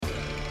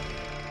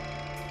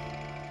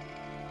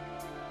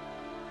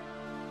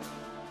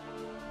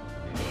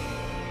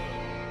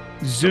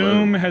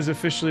Zoom has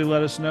officially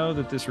let us know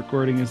that this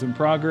recording is in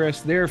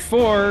progress.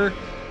 Therefore,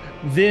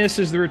 this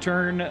is the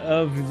return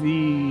of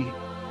the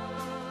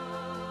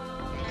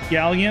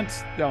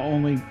Gallant.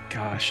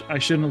 I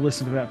shouldn't have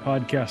listened to that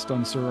podcast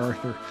on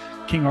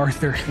King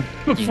Arthur,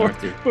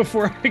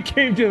 before I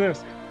came to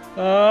this.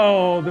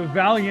 Oh, the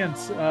Valiant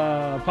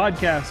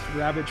podcast,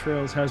 Rabbit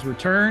Trails, has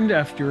returned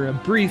after a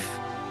brief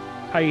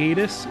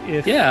hiatus.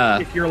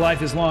 If your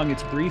life is long,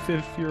 it's brief.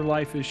 If your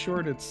life is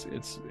short,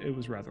 it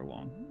was rather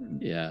long.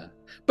 Yeah,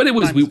 but it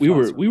was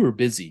we were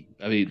busy.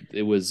 I mean,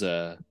 it was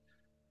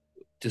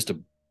just a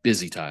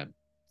busy time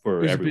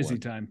for everyone. Busy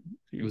time.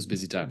 It was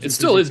busy time. It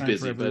still is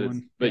busy,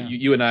 but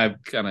you and I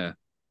have kind of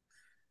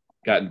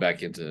gotten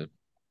back into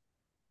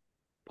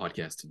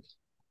podcasting.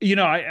 You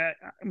know, I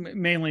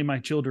mainly my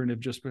children have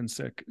just been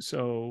sick,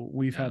 so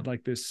we've had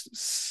like this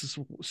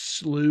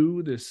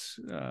slew,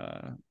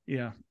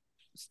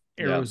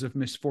 arrows of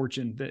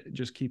misfortune that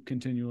just keep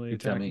continually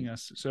attacking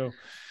us. So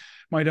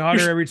my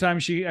daughter, every time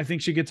I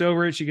think she gets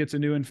over it, she gets a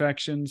new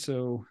infection.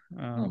 So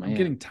I'm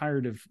getting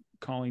tired of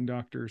calling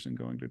doctors and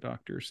going to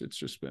doctors. It's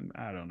just been,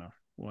 I don't know,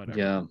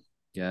 whatever.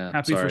 Yeah.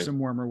 Happy for some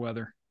warmer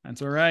weather.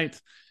 That's all right.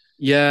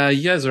 Yeah,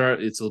 you guys are.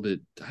 It's a little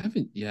bit.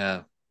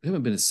 We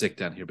haven't been as sick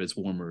down here, but it's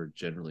warmer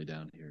generally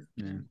down here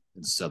in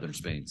southern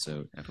Spain.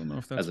 So I don't know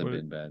if that's hasn't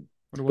been bad.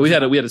 But we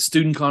had a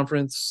student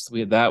conference. We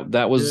had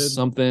that was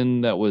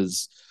something that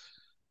was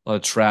a lot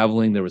of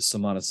traveling. There was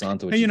Semana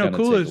Santa.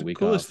 Which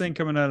coolest thing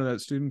coming out of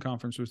that student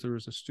conference was there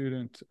was a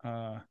student.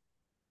 I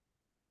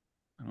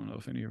don't know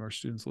if any of our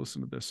students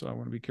listen to this, so I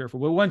want to be careful.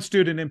 But one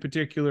student in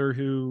particular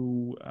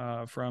who,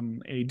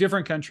 from a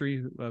different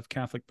country of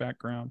Catholic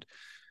background,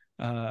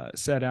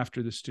 said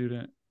after the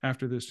student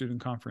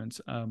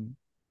conference,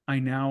 I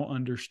now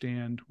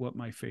understand what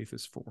my faith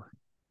is for.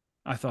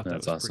 I thought that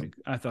was awesome.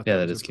 That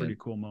was a pretty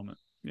cool moment.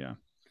 Yeah.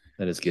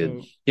 That is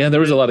good. So, there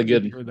was a lot of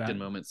good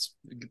moments.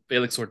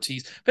 Felix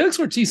Ortiz,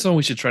 someone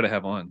we should try to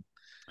have on.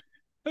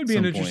 That'd be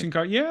an interesting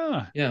card.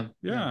 Yeah.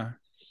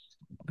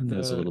 He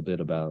knows a little bit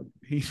about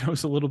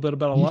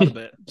a lot of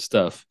it.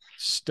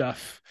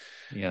 stuff.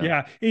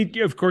 Yeah. He,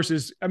 of course,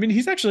 he's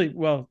actually,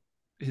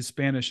 his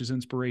Spanish is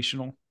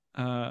inspirational.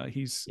 But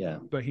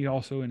he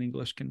also in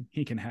English can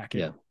hack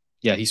it.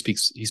 Yeah. He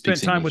speaks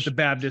spent time English with the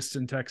Baptists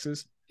in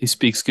Texas. He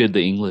speaks good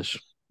the English.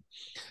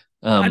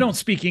 I don't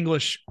speak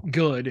English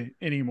good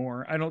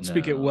anymore. I don't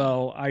speak it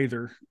well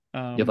either.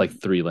 You have like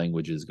 3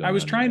 languages going. I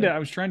was trying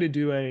to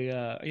do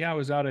I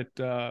was out at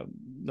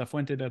La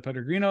Fuente del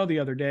Peregrino the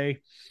other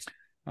day,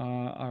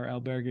 our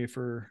albergue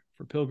for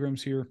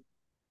pilgrims here.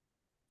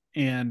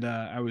 And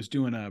I was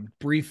doing a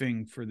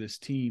briefing for this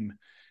team,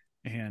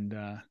 and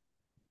I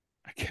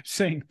kept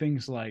saying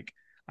things like,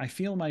 I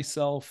feel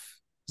myself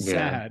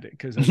sad,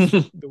 because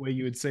that's the way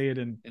you would say it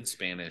in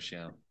Spanish.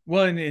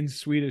 Well, in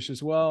Swedish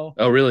as well.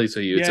 Oh, really? So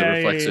it's a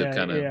reflexive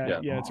kind of.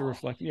 Yeah, it's a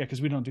reflexive. Yeah,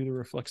 because we don't do the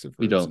reflexive.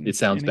 We don't. It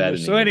sounds bad.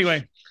 So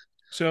anyway,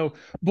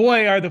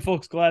 boy, are the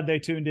folks glad they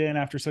tuned in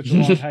after such a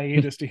long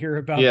hiatus to hear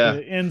about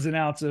the ins and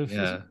outs of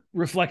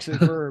reflexive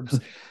verbs.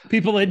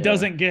 People, it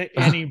doesn't get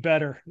any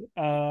better.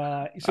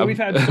 So we've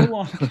had so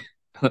long.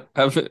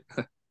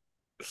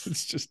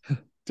 It's just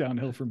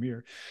downhill from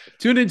here.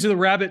 Tune into the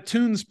Rabbit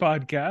Tunes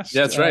podcast.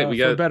 That's right.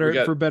 For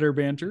better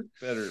banter.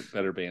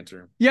 Better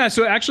banter. Yeah.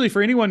 So actually,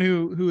 for anyone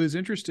who is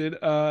interested,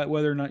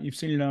 whether or not you've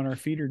seen it on our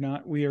feed or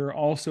not, we are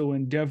also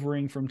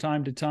endeavoring from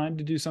time to time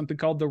to do something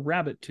called the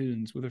Rabbit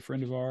Tunes with a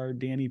friend of ours,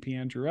 Danny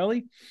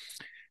Piangerelli,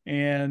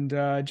 and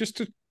just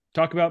to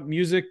talk about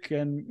music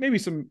and maybe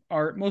some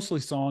art, mostly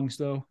songs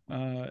though.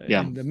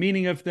 And the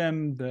meaning of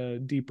them,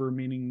 the deeper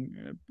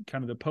meaning,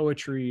 kind of the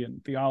poetry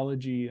and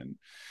theology and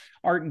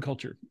art and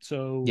culture.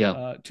 So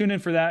tune in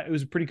for that. It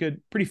was a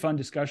pretty fun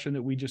discussion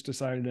that we just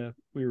decided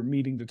we were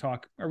meeting to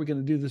talk, are we going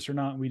to do this or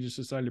not? And we just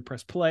decided to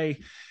press play. And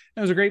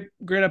it was a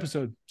great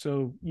episode.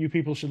 So you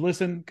people should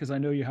listen, because I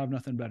know you have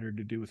nothing better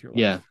to do with your life.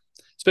 Yeah.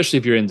 Especially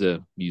if you're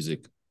into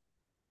music.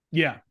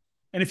 Yeah.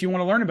 And if you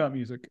want to learn about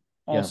music,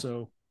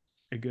 also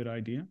a good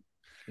idea.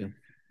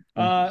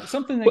 Yeah.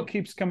 Something that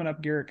keeps coming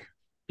up, Garrick.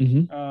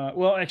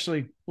 Mm-hmm.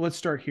 Actually, let's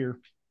start here.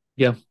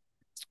 Yeah.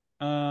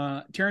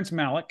 Terrence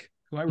Malick,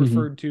 who I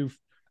referred to.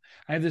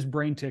 I have this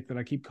brain tick that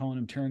I keep calling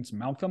him Terrence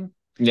Malcolm.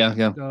 Yeah.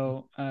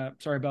 So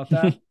sorry about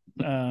that.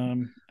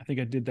 I think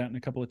I did that in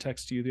a couple of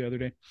texts to you the other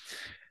day.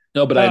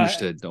 No, but I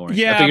understood. Don't worry.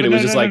 Yeah, I figured it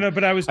was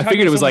but I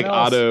figured it was like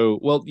auto.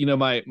 Well,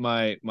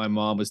 my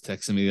mom was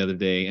texting me the other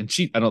day, and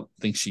I don't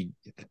think she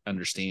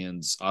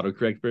understands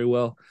autocorrect very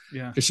well.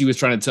 Yeah. Because she was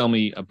trying to tell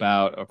me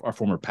about our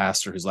former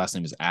pastor, whose last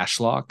name is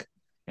Ashlock,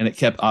 and it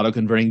kept auto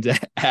converting to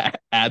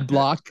ad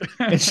block,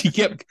 and she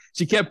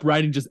kept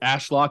writing just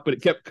Ashlock, but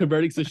it kept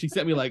converting. So she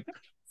sent me like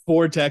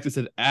 4 texts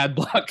that said ad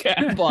block,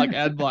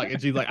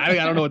 and she's like, I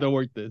don't know what to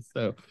work this.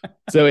 So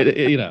it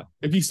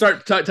if you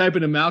start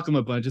typing in Malcolm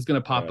a bunch, it's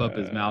gonna pop up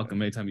as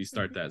Malcolm anytime you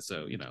start that.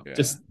 So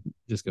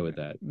just go with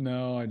that.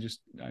 No, I just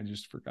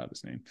forgot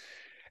his name.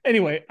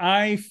 Anyway,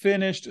 I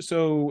finished,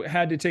 so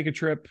had to take a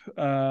trip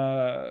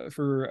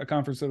for a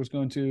conference that I was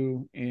going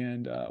to,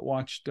 and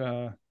watched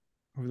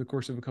over the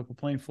course of a couple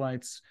plane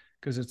flights,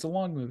 because it's a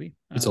long movie.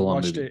 It's a long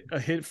Watched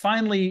movie.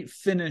 Finally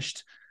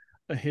finished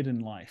A Hidden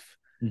Life.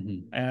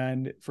 Mm-hmm.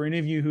 And for any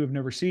of you who have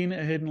never seen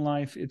A Hidden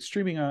Life, it's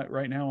streaming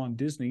right now on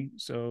Disney.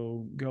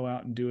 So go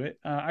out and do it.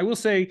 I will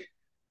say,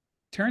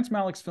 Terrence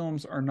Malick's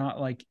films are not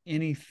like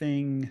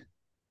anything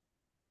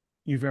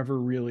you've ever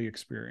really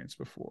experienced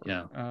before.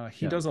 Yeah.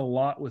 He does a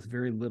lot with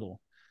very little,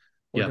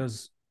 or Yeah.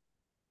 does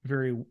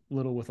very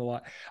little with a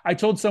lot.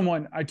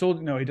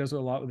 No, he does a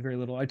lot with very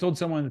little. I told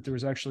someone that there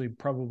was actually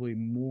probably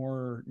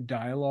more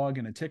dialogue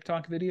in a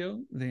TikTok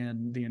video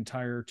than the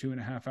entire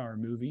 2.5 hour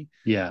movie.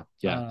 Yeah.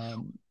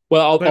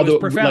 Well, but it was although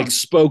profound. like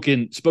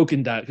spoken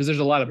dialogue, because there's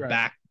a lot of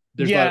Right.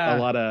 there's a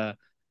lot of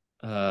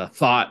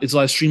thought. It's a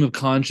lot of stream of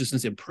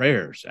consciousness and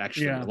prayers,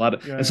 actually. A lot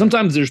of, and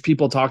sometimes there's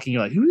people talking.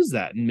 You're like, who is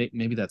that? And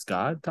maybe that's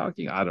God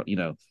talking. I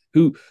don't,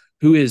 who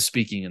is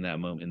speaking in that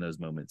moment, in those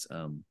moments.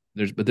 I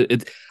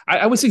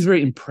would say it's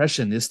very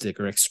impressionistic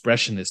or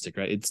expressionistic,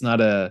 right? It's not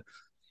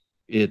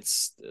he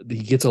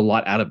gets a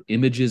lot out of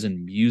images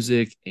and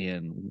music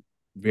and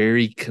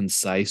very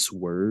concise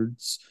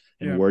words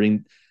and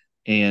wording,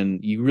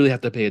 and you really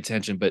have to pay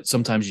attention. But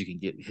sometimes you can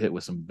get hit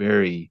with some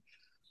very.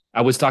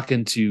 I was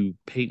talking to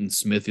Peyton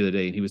Smith the other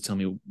day, and he was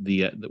telling me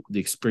the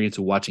experience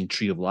of watching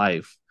Tree of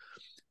Life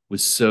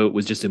was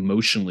just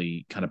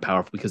emotionally kind of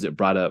powerful, because it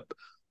brought up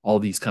all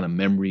these kind of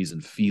memories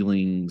and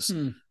feelings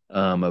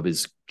of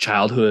his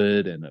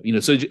childhood,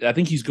 and so I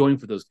think he's going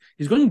for those.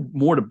 He's going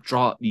more to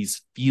draw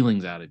these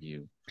feelings out of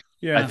you.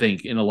 Yeah, I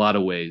think in a lot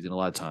of ways, in a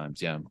lot of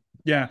times.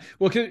 Yeah.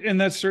 Well, and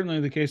that's certainly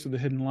the case with The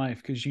Hidden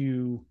Life, because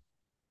you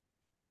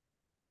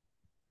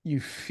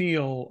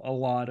feel a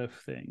lot of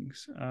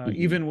things,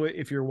 even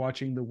if you're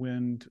watching the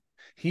wind.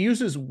 He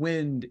uses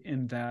wind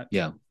in that,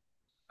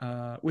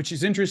 which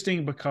is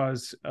interesting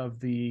because of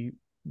the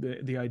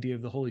idea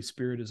of the Holy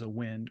Spirit as a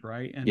wind,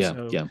 right? And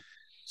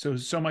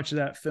so much of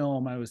that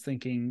film, I was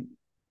thinking,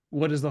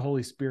 what is the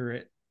Holy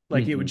Spirit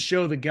like? It would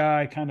show the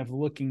guy kind of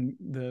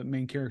the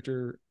main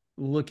character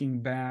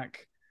looking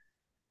back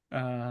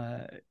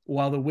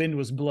while the wind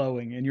was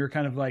blowing, and you're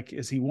kind of like,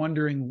 is he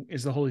wondering,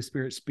 is the Holy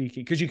Spirit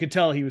speaking? Because you could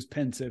tell he was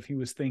pensive, he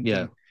was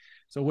thinking.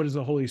 So what is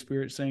the Holy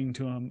Spirit saying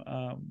to him?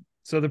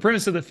 So the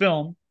premise of the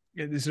film,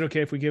 is it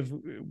okay if we give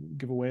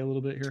away a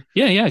little bit here?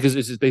 Yeah, because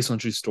it's based on a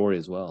true story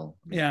as well.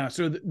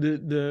 So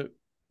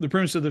the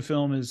premise of the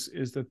film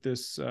is that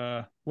this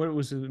what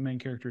was the main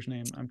character's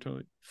name? I'm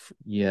totally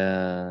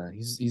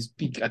he's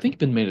I think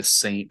been made a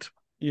saint.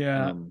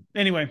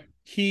 Anyway,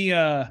 he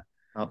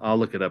I'll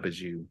look it up as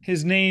you.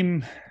 His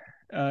name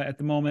at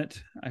the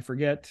moment, I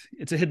forget.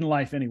 It's A Hidden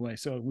Life anyway,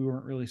 so we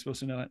weren't really supposed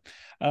to know it.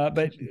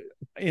 But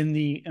in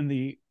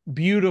the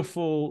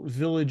beautiful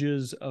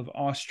villages of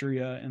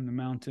Austria in the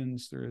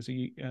mountains, there is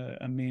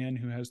a man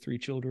who has 3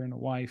 children, a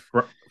wife.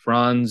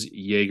 Franz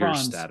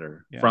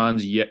Jagerstatter.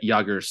 Franz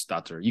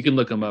Jagerstatter. You can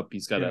look him up.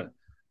 He's got a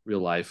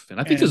real life,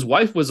 and I think his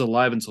wife was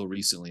alive until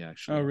recently,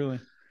 actually. Oh, really?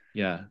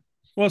 Yeah.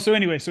 Well, so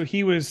anyway, so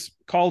he was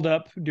called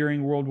up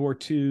during World War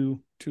II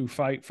to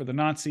fight for the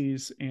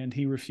Nazis, and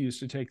he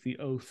refused to take the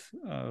oath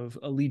of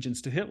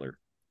allegiance to Hitler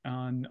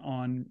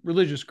on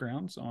religious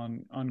grounds,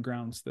 on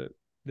grounds that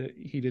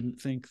he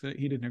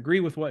didn't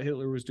agree with what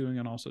Hitler was doing,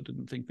 and also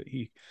didn't think that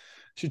he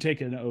should take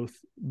an oath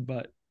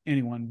but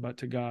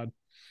to God.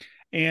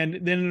 And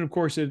then, of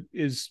course, it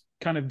is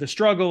kind of the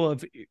struggle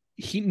of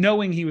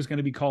knowing he was going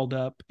to be called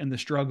up, and the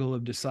struggle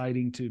of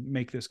deciding to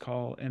make this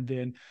call. And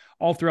then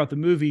all throughout the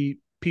movie,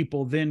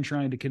 people then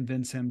trying to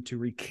convince him to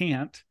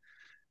recant,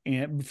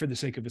 and for the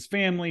sake of his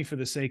family,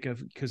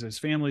 because his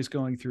family's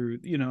going through,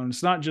 and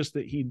it's not just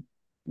that he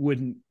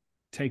wouldn't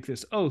take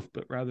this oath,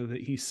 but rather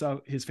that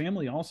his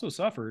family also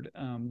suffered.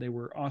 They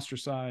were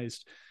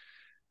ostracized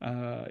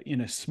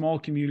in a small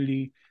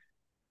community,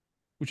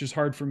 which is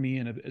hard for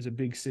me as a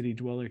big city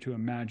dweller to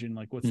imagine,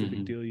 like, what's the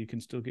big deal? You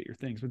can still get your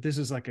things, but this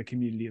is like a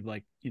community of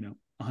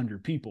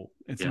 100 people.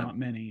 It's not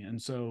many.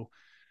 And so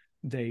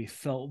they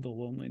felt the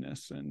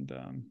loneliness, and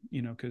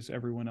because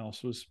everyone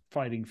else was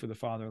fighting for the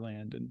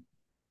fatherland, and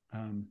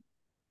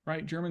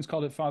right, Germans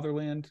called it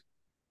fatherland,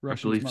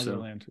 Russians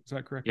motherland. So. Is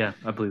that correct? Yeah,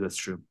 I believe that's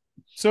true.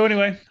 So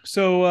anyway,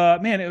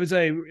 man, it was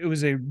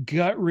a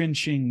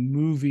gut-wrenching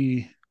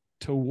movie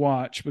to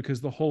watch,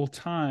 because the whole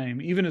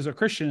time, even as a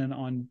Christian,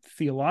 on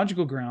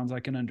theological grounds, I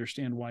can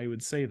understand why you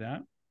would say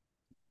that.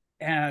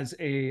 As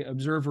a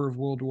observer of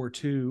World War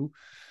II,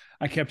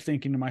 I kept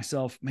thinking to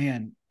myself,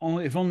 man,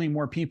 if only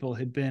more people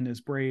had been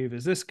as brave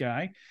as this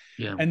guy.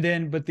 Yeah. And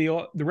then, but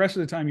the rest of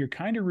the time, you're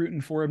kind of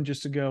rooting for him,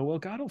 just to go, well,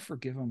 God will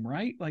forgive him,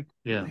 right? Like,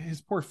 his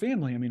poor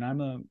family. I mean,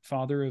 I'm a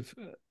father of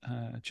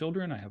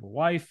children. I have a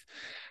wife.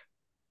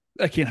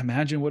 I can't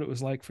imagine what it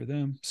was like for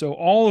them. So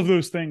all of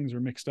those things are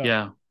mixed up.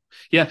 Yeah.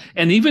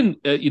 And even,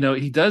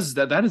 he does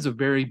that. That is a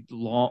very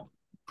long,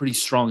 pretty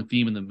strong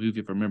theme in the movie,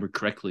 if I remember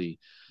correctly,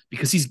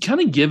 because he's kind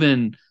of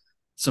given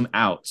some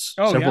outs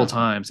several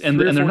times, and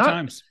they're not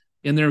times.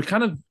 And they're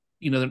kind of,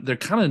 they're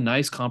kind of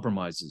nice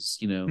compromises,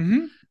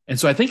 And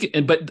so I think,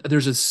 but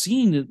there's a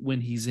scene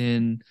when he's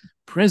in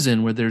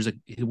prison where there's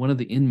one of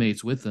the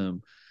inmates with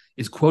him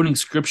is quoting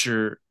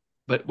scripture,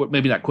 but what,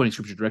 maybe not quoting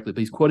scripture directly, but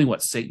he's quoting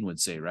what Satan would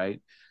say,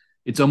 right?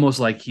 It's almost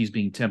like he's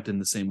being tempted in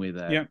the same way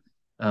that Yeah.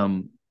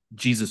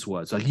 Jesus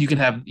was. Like you can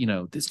have,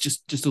 this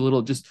just a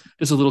little, just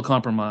a little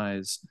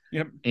compromise,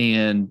 Yep.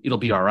 and it'll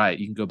be all right.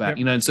 You can go back,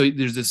 Yep. and so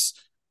there's this,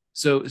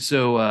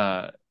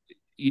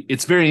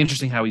 it's very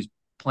interesting how he's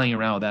playing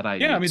around with that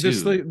idea. Yeah, I mean,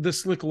 too. the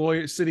slick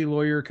lawyer, city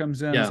lawyer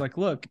comes in and is like,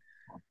 look,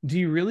 do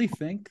you really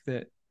think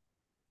that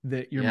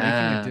you're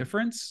making a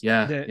difference?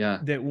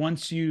 That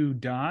once you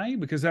die,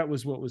 because that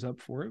was what was up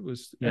for it,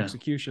 was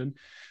execution.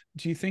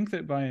 Do you think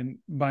that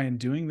by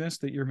doing this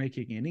that you're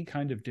making any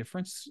kind of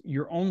difference?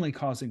 You're only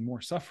causing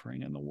more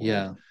suffering in the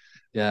world.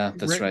 Yeah,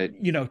 that's right.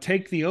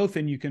 Take the oath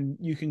and you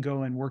can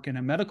go and work in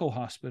a medical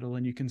hospital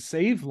and you can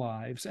save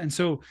lives. And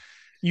so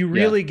you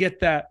really get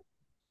that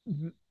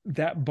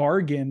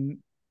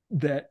bargain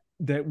that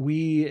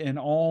we in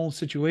all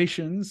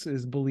situations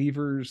as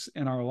believers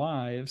in our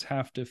lives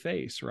have to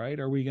face, right?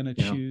 Are we going to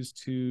choose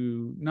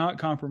to not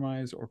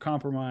compromise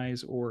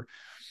or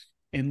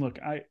and look,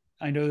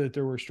 I know that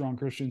there were strong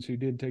Christians who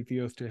did take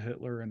the oath to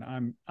Hitler, and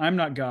I'm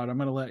not God. I'm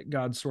going to let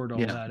God sort all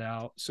that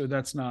out. So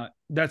that's not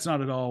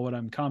at all what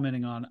I'm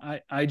commenting on.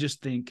 I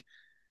just think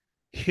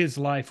his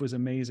life was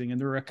amazing.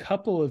 And there were a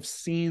couple of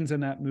scenes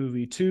in that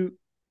movie, two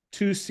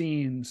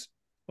scenes.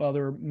 Well,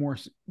 there are more,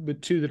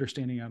 but two that are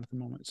standing out at the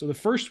moment. So the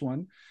first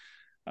one,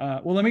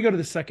 let me go to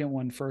the second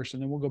one first,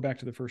 and then we'll go back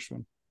to the first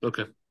one.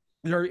 Okay.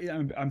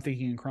 I'm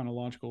thinking in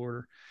chronological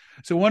order.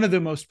 So one of the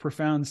most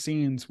profound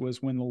scenes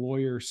was when the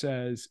lawyer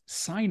says,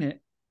 sign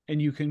it and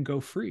you can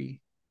go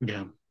free.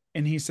 Yeah.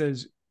 And he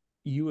says,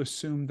 you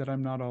assume that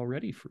I'm not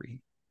already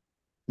free.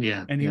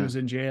 Yeah. And he was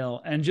in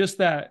jail. And just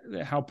that,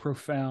 how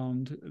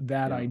profound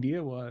that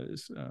idea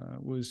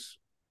was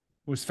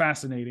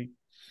fascinating.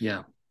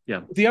 Yeah.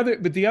 Yeah. The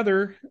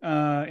other,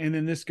 and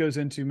then this goes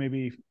into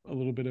maybe a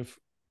little bit of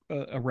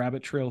a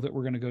rabbit trail that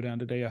we're going to go down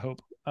today, I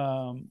hope.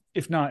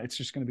 If not, it's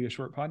just going to be a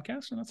short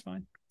podcast, and that's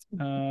fine.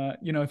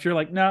 If you're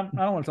like, no,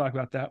 I don't want to talk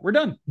about that, we're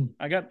done.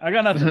 I got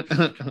nothing.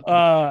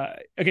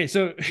 Okay.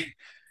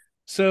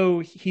 So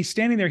he's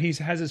standing there. He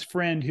has his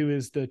friend who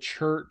is the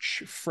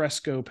church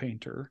fresco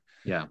painter.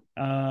 Yeah.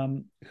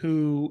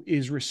 Who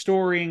is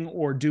restoring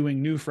or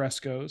doing new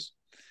frescoes.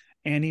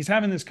 And he's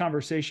having this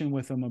conversation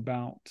with him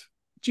about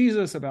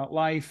Jesus, about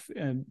life,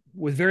 and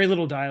with very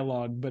little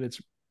dialogue, but it's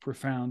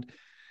profound.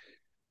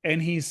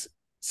 And he's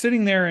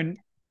sitting there and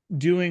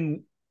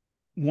doing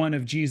one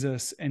of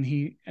Jesus, and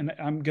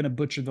I'm going to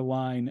butcher the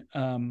line.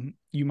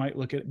 You might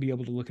be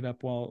able to look it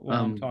up while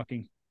I'm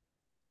talking.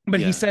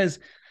 But he says,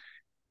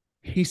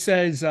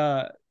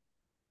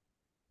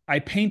 I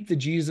paint the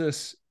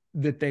Jesus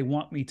that they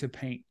want me to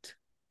paint,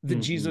 the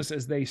Jesus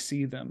as they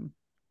see them.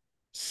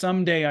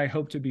 Someday I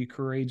hope to be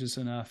courageous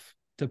enough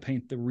to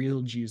paint the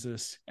real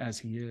Jesus as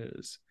he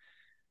is,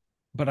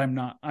 but I'm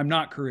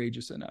not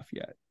courageous enough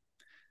yet.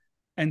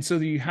 And so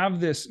you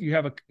have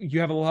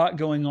a lot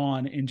going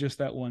on in just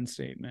that one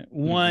statement.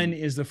 One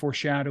is the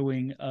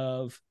foreshadowing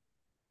of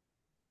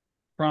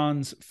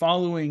Franz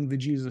following the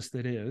Jesus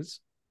that is,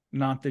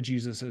 not the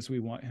Jesus as we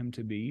want him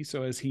to be.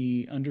 So as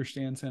he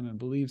understands him and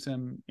believes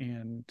him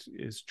and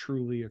is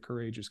truly a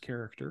courageous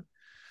character.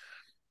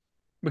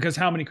 Because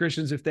how many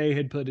Christians, if they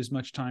had put as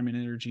much time and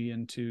energy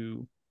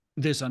into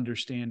this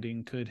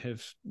understanding, could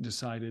have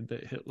decided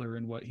that Hitler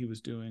and what he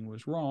was doing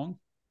was wrong?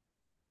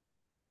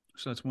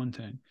 So that's one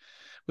thing.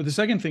 But the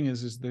second thing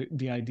is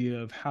the idea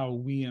of how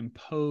we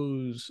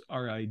impose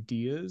our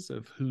ideas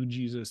of who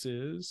Jesus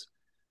is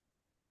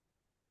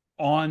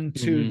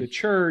onto the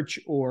church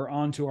or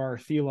onto our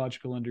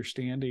theological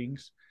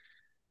understandings,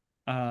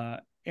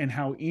 and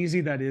how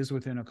easy that is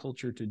within a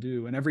culture to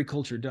do. And every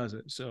culture does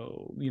it.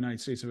 So the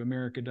United States of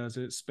America does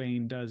it.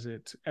 Spain does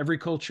it. Every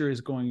culture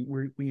is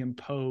we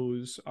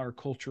impose our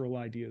cultural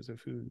ideas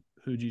of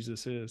who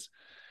Jesus is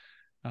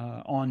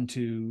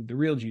onto the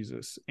real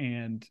Jesus.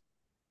 And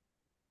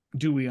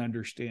do we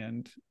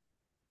understand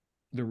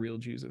the real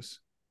Jesus?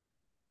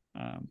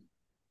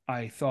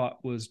 I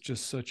thought was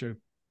just such a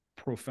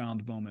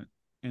profound moment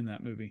in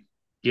that movie.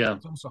 Yeah.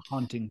 It's almost a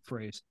haunting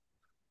phrase.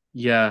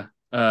 Yeah.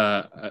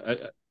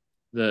 I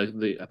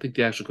think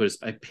the actual quote is,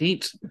 I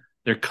paint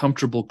their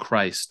comfortable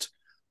Christ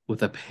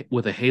with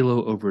a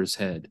halo over his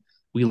head.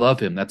 We love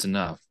him. That's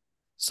enough.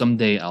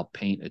 Someday I'll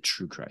paint a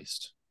true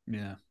Christ.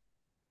 Yeah.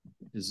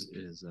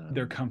 Is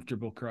their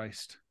comfortable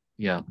Christ.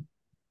 Yeah.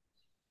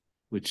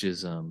 Which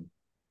I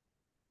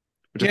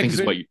think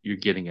is what you're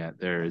getting at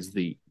there, is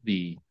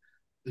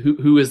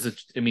who is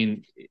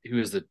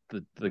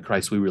the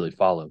Christ we really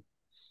follow.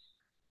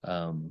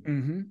 Yeah,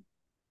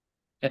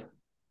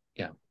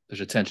 there's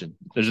a tension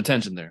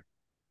there.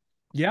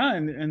 Yeah,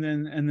 and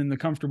then the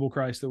comfortable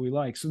Christ that we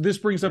like. So this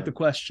brings up the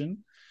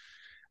question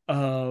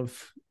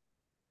of,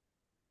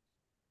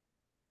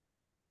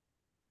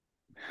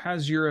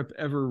 has Europe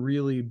ever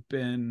really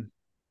been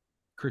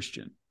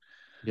Christian?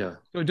 Yeah.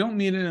 So I don't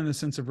mean it in the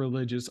sense of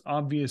religious,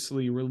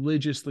 obviously,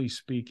 religiously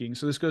speaking.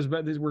 So this goes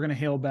back, we're going to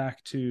hail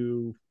back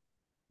to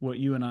what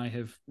you and I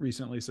have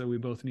recently said. We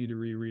both need to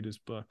reread his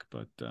book,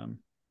 but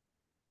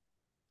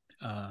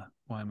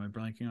why am I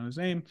blanking on his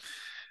name?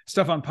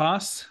 Stefan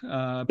Pass,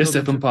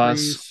 Stefan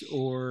Pass,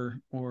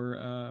 or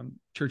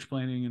church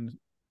planting and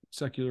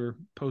secular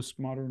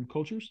postmodern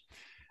cultures.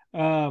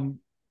 The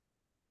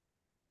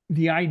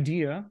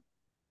idea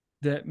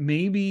that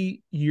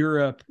maybe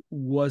Europe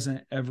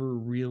wasn't ever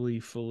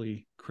really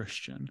fully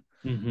Christian.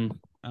 mm-hmm.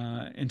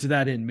 And to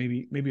that end,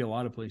 maybe a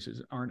lot of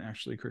places aren't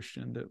actually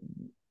Christian. That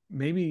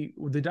maybe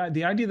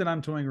the idea that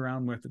I'm toying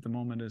around with at the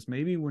moment is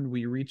maybe when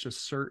we reach a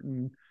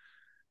certain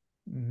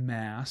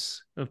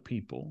mass of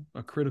people,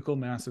 a critical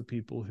mass of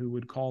people who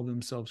would call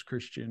themselves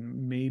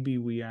Christian, maybe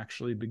we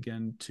actually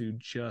begin to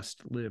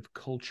just live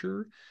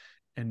culture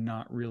and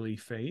not really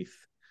faith.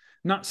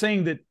 Not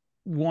saying that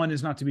one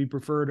is not to be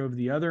preferred over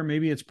the other.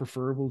 Maybe it's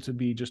preferable to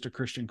be just a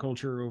Christian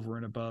culture over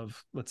and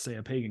above, let's say,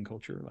 a pagan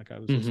culture. Like I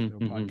was listening to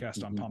a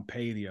podcast on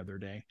Pompeii the other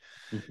day,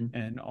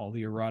 and all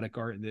the erotic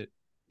art that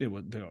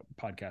the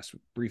podcast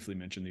briefly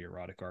mentioned the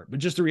erotic art, but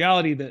just the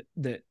reality that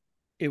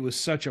it was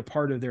such a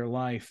part of their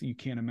life. You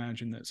can't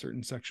imagine that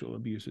certain sexual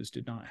abuses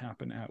did not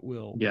happen at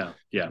will. Yeah.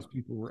 Because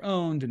people were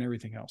owned and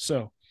everything else.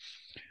 So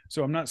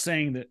I'm not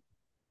saying that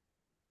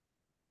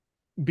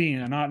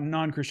being a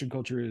non-Christian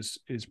culture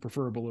is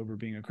preferable over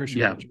being a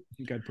Christian culture. I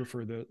think I'd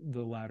prefer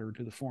the latter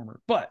to the former.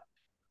 But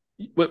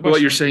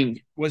what you're saying,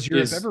 was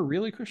Europe ever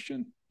really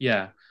Christian?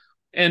 Yeah.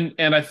 And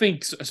I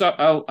think so.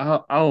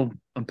 I'll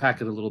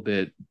unpack it a little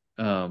bit.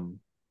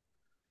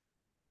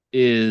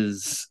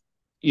 Is,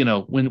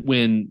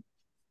 when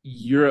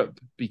Europe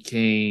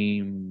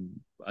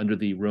became under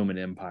the Roman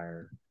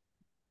Empire,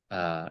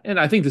 and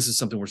I think this is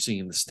something we're seeing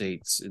in the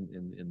States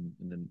in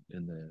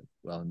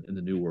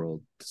the New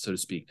World, so to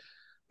speak.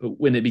 But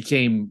when it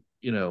became,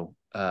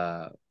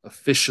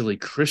 officially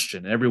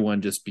Christian,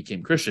 everyone just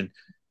became Christian.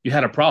 You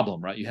had a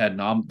problem, right? You had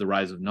the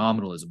rise of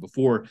nominalism.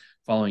 Before,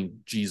 following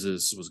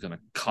Jesus was going to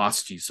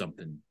cost you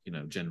something,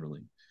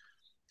 generally.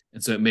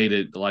 And so it made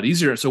it a lot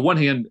easier. So one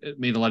hand, it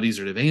made it a lot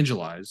easier to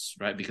evangelize,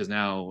 right? Because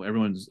now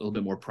everyone's a little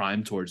bit more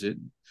primed towards it,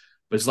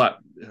 but it's a lot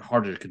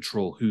harder to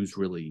control who's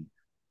really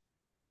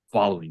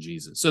following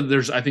Jesus. So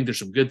I think there's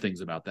some good things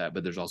about that,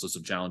 but there's also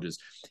some challenges.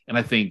 And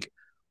I think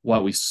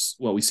what we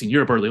see in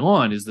Europe early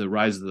on is the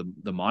rise of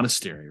the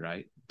monastery,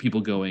 right?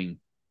 People going,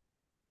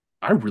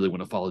 I really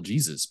want to follow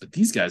Jesus, but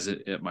these guys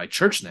at my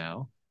church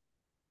now,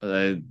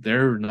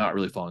 they're not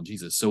really following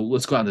Jesus. So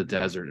let's go out in the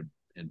desert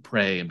and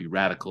pray and be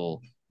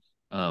radical.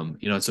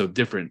 And so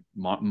different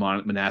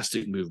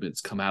monastic movements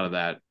come out of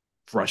that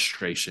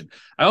frustration.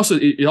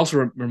 It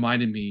also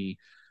reminded me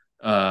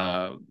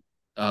of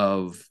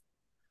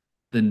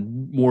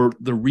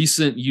the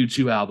recent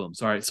U2 album.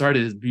 Sorry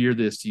to veer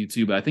this to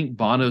U2, but I think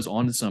Bono's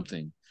onto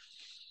something.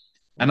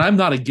 And I'm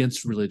not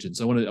against religion,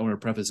 so I want to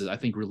preface it. I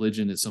think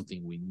religion is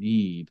something we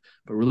need,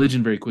 but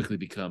religion very quickly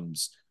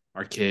becomes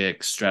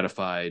archaic,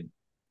 stratified.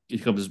 It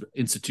becomes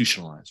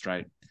institutionalized,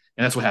 right?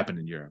 And that's what happened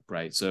in Europe,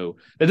 right? So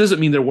that doesn't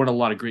mean there weren't a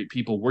lot of great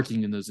people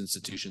working in those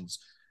institutions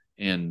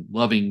and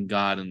loving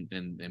God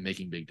and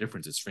making big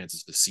differences.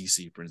 Francis of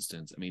Assisi, for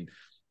instance. I mean,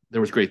 there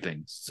was great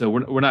things. So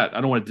we're not.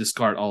 I don't want to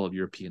discard all of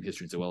European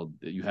history and say, well,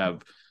 you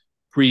have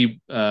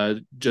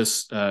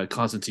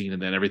Constantine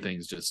and then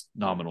everything's just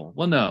nominal.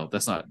 Well, no,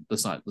 let's not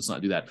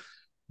do that.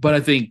 But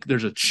I think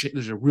there's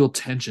a real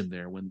tension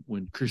there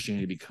when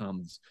Christianity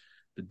becomes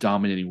the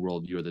dominating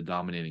worldview or the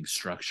dominating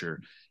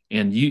structure.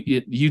 And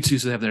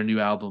U2 have their new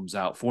albums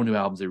out, 4 new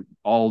albums. They're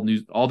all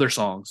new, all their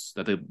songs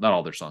not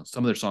all their songs,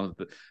 some of their songs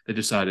that they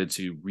decided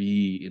to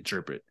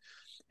reinterpret.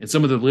 And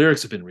some of the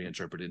lyrics have been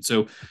reinterpreted.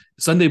 So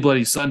Sunday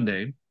Bloody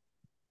Sunday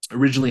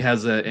originally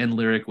has an end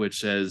lyric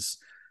which says,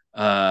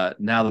 now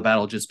the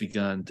battle just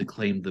begun, to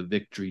claim the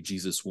victory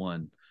Jesus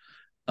won,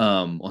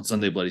 on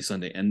Sunday Bloody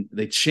Sunday. And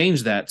they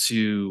changed that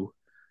to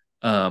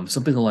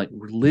something like,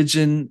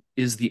 religion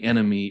is the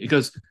enemy. It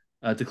goes,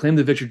 to claim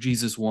the victory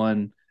Jesus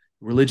won,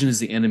 religion is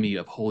the enemy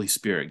of Holy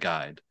Spirit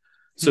guide.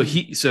 So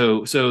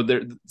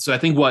I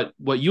think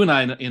what you and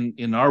I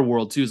in our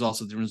world too is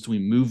also the difference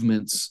between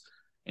movements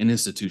and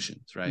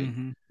institutions, right?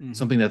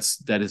 Something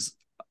that is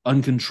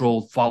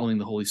uncontrolled, following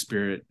the Holy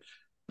Spirit.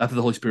 Not that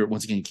the Holy Spirit,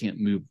 once again,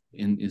 can't move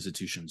in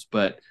institutions,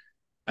 but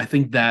I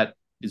think that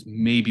is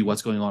maybe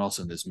what's going on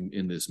also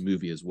in this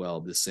movie as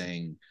well. This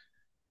saying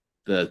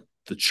the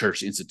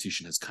church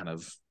institution has kind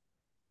of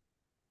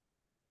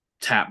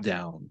tapped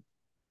down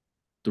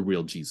the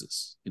real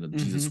Jesus,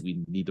 Jesus we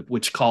need,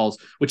 which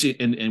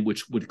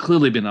would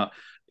clearly been,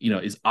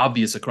 is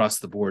obvious across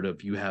the board.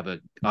 Of you have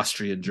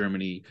Austria and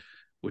Germany,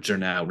 which are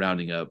now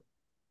rounding up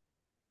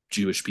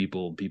Jewish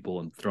people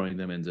and throwing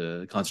them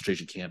into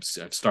concentration camps.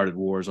 I've started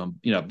wars on,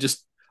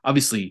 just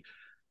obviously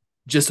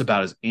just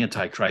about as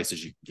anti-Christ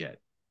as you can get,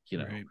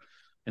 Right.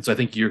 And so I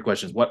think your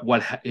question is, what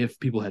if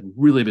people had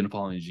really been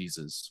following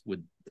Jesus,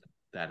 would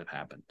that have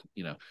happened?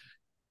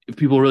 If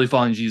people were really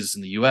following Jesus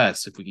in the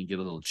U.S., if we can get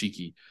a little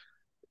cheeky,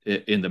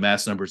 in the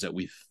mass numbers that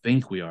we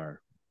think we are,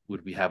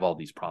 would we have all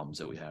these problems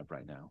that we have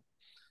right now?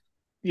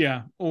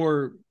 Yeah.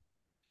 Or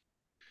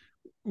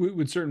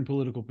would certain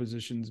political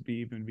positions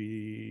even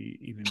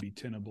be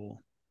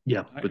tenable?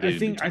 Yeah. I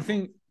think,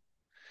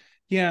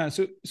 Yeah,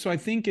 so I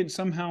think it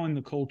somehow in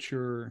the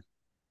culture,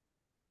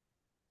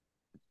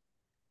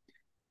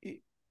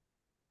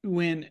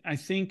 when I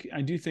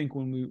do think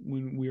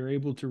when we are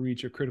able to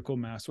reach a critical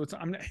mass.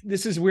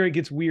 This is where it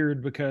gets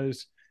weird,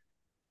 because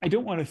I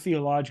don't want to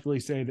theologically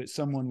say that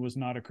someone was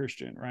not a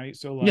Christian, right?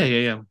 So Yeah, yeah,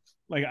 yeah.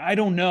 like I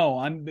don't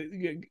know.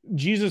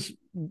 Jesus.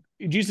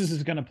 Jesus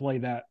is going to play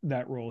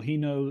that role.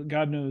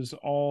 God knows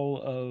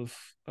all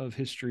of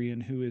history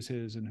and who is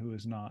his and who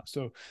is not.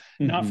 So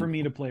not for Mm-hmm.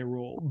 me to play a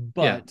role.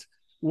 Yeah. But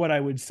what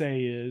I would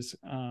say is,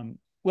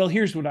 well,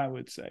 here's what I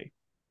would say,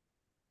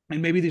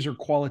 and maybe these are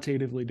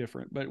qualitatively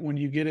different, but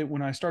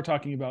when I start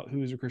talking about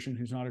who is a Christian,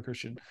 who's not a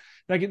Christian,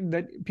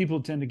 that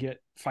people tend to get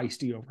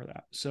feisty over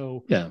that.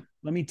 So Yeah.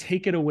 let me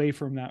take it away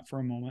from that for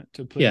a moment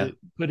to Yeah.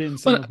 put in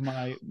some Well,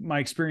 of my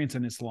experience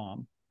in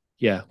Islam.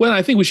 yeah. Well,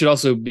 I think we should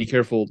also be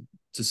careful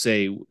to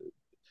say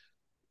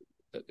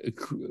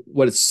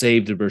what is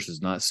saved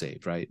versus not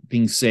saved, right?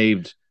 Being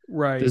saved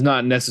Right. does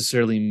not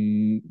necessarily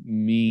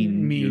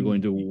mean you're Mean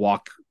going to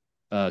walk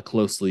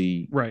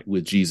closely right.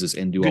 with Jesus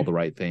and do all the Good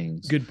right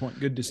things. good point.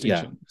 Good Yeah.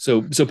 distinction.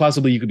 So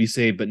possibly you could be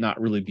saved, but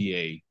not really be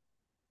a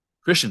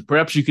Christian.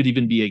 Perhaps you could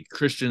even be a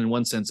Christian in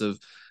one sense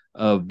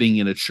of being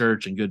in a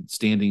church and good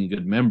standing,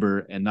 good member,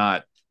 and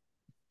not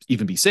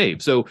even be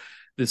saved. So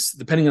this,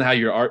 depending on how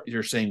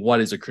you're saying what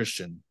is a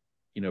Christian,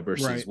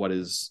 versus Right. what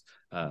is,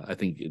 I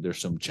think there's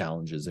some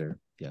challenges there.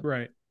 Yeah.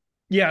 Right.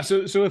 Yeah.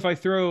 So if I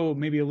throw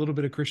maybe a little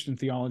bit of Christian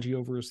theology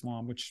over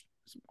Islam, which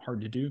is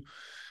hard to do,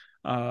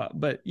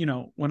 but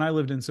when I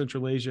lived in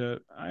Central Asia,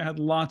 I had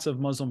lots of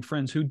Muslim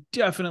friends who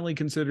definitely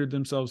considered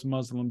themselves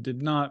Muslim,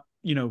 did not,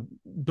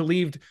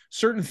 believed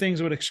certain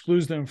things would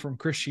exclude them from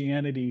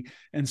Christianity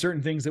and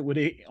certain things that would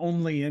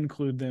only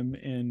include them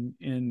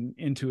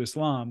into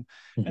Islam.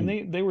 And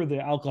Mm-hmm. they were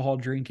the alcohol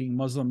drinking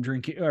Muslim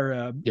drinking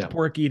or Yeah.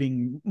 pork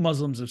eating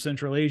Muslims of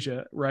Central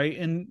Asia, right?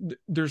 And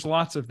there's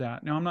lots of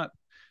that. Now, I'm not,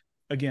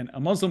 again, a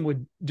Muslim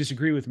would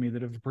disagree with me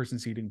that if a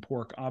person's eating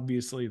pork,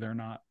 obviously they're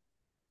not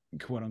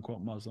quote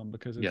unquote Muslim,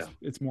 because Yeah.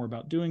 it's more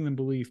about doing than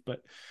belief.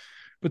 But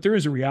there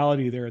is a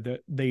reality there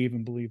that they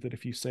even believe that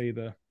if you say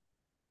there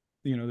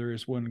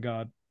is one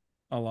God,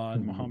 Allah,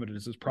 and Mm-hmm. Muhammad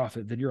is his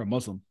prophet, then you're a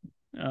Muslim.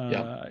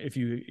 Yeah. If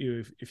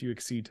you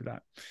accede to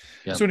that.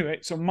 Yeah. So anyway,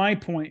 so my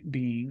point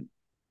being,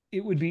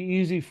 it would be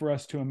easy for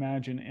us to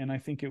imagine, and I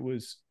think it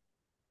was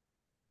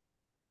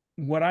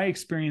what I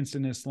experienced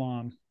in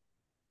Islam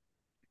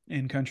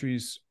in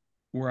countries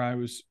where I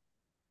was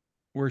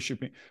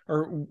worshiping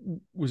or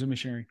was a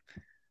missionary.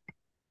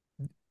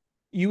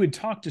 You would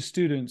talk to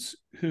students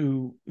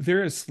who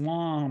their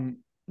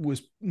Islam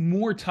was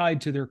more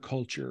tied to their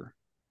culture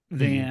Mm-hmm.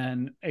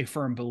 than a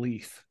firm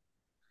belief.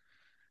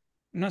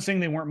 I'm not saying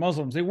they weren't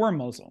Muslims, they were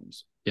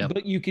Muslims. Yeah.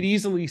 But you could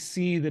easily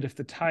see that if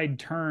the tide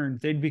turned,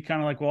 they'd be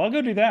kind of like, well, I'll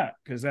go do that,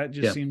 because that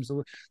just Yeah. seems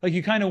like,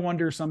 you kind of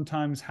wonder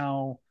sometimes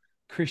how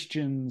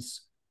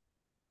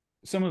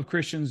some of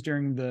Christians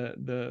during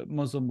the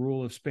Muslim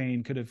rule of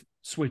Spain could have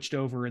switched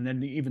over and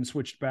then even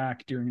switched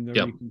back during the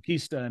Yeah.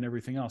 Reconquista and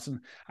everything else. And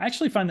I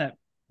actually find that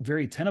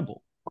very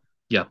tenable.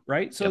 Yeah.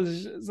 Right. So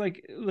Yeah. it's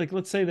like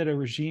let's say that a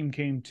regime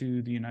came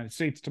to the United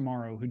States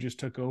tomorrow who just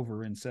took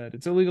over and said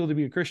it's illegal to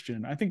be a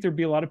Christian. I think there'd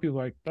be a lot of people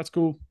like, that's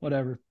cool,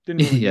 whatever.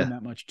 Didn't really Yeah. mean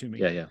that much to me.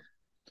 Yeah. Yeah.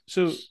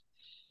 So,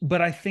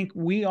 but I think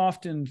we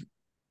often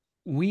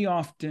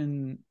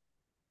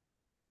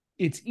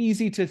it's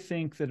easy to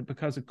think that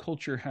because a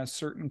culture has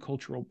certain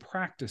cultural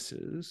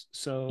practices.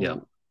 So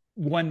Yeah.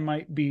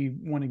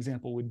 one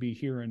example would be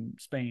here in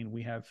Spain,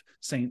 we have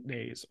saint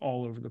days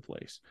all over the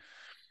place.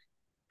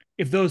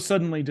 If those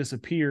suddenly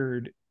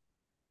disappeared,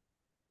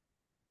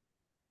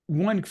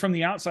 one from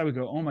the outside would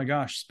go, oh my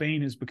gosh,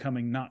 Spain is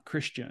becoming not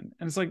Christian.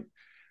 And it's like,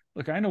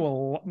 look, I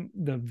know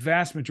the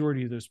vast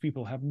majority of those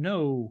people have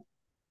no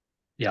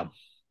Yeah.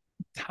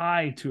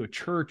 tie to a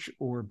church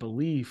or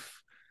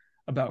belief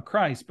about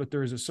Christ, but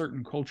there's a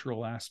certain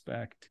cultural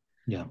aspect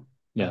Yeah.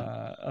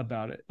 Yeah.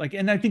 about it. Like,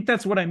 and I think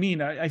that's what I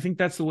mean. I think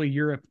that's the way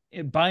Europe,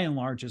 by and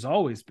large, has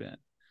always been.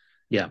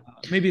 Yeah.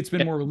 Maybe it's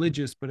been more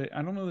religious, but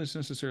I don't know that it's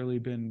necessarily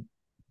been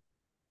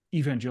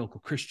evangelical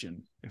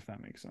Christian, if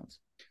that makes sense.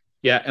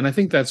 Yeah, and I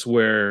think that's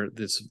where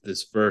this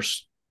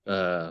verse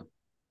is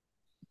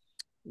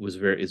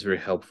very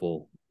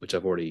helpful, which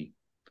I've already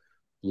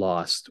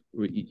lost.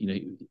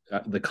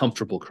 The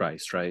comfortable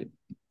Christ, right?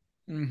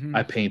 Mm-hmm.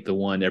 I paint the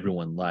one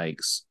everyone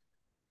likes,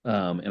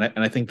 and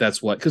I think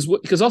that's what,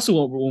 because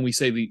also when we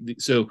say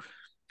so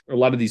a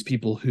lot of these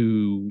people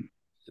who,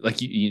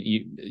 like,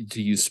 you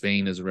to use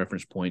Spain as a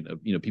reference point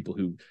of people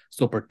who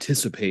still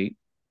participate,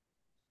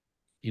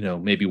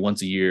 maybe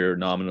once a year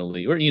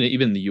nominally, or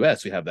even in the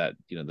US we have that,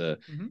 the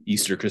Mm-hmm.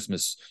 Easter,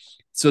 Christmas,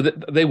 so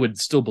that they would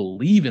still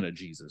believe in a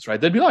Jesus, right?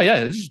 They'd be, oh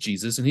yeah, this is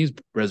Jesus and he's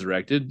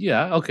resurrected,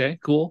 yeah, okay,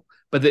 cool.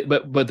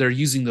 But they're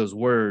using those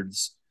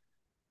words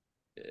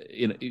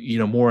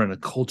more on a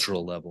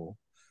cultural level,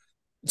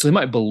 so they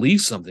might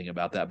believe something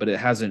about that, but it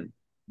hasn't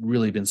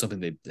really been something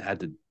they've had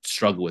to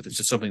struggle with. It's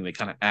just something they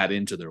kind of add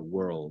into their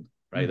world,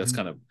 right? Mm-hmm. That's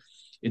kind of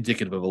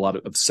indicative of a lot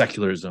of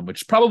secularism,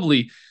 which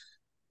probably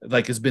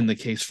like has been the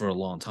case for a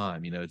long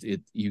time.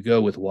 You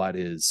go with what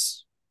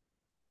is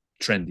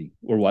trendy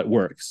or what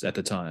works at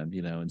the time,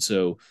 and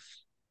so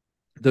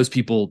those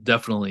people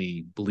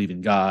definitely believe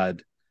in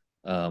God,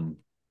 but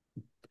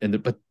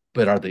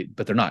are they?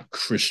 But they're not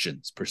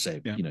Christians per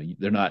se. Yeah.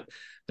 They're not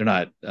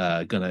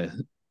gonna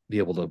be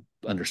able to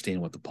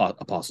understand what the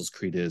Apostles'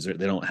 Creed is, or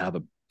they don't have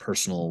a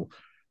personal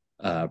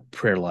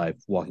prayer life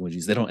walking with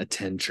Jesus. They don't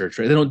attend church,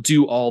 right? They don't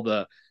do all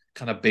the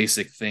kind of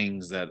basic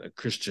things that a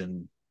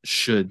Christian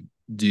should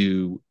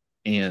do,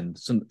 and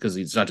because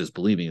it's not just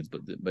believing it,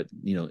 but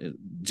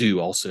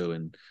do also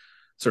in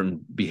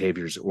certain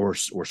behaviors or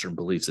certain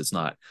beliefs. It's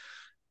not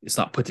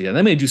put together.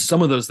 They may do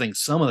some of those things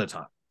some of the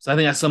time. So I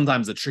think that's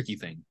sometimes the tricky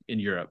thing in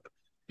Europe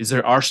is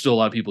there are still a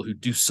lot of people who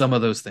do some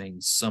of those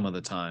things some of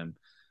the time,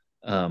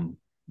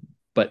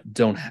 but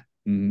don't.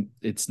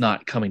 It's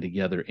not coming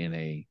together in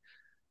a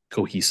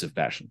cohesive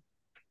fashion.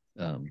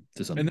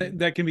 To some And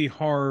that can be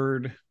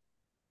hard.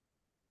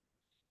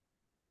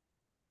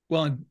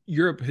 Well,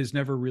 Europe has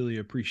never really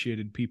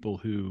appreciated people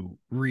who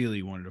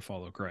really wanted to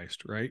follow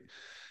Christ, right?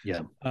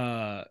 Yeah.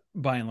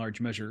 By and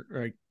large measure,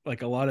 right?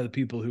 Like a lot of the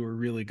people who were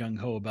really gung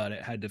ho about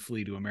it had to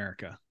flee to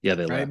America. Yeah,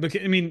 they right. left.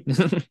 But I mean,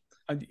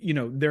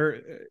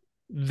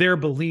 their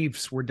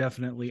beliefs were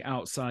definitely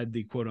outside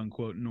the quote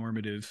unquote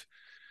normative,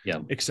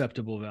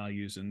 acceptable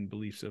values and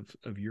beliefs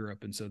of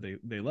Europe, and so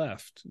they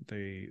left.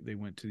 They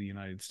went to the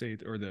United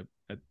States or the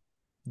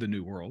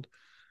New World.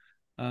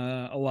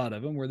 A lot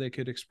of them where they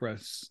could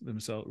express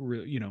themselves,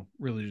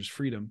 religious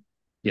freedom.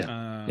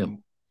 Yeah.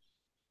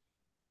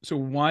 So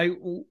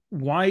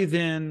why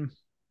then?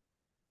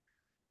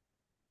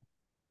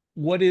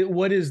 What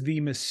is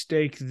the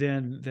mistake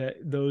then that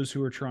those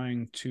who are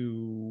trying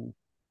to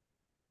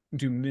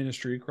do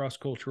ministry,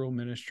 cross-cultural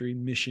ministry,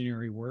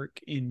 missionary work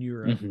in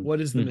Europe,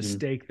 what is the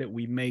mistake that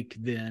we make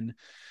then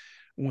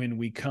when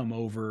we come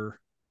over?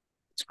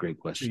 It's a great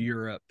question. To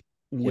Europe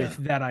with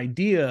that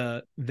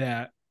idea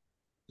that,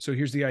 so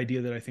here's the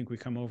idea that I think we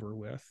come over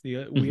with.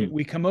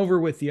 We come over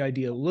with the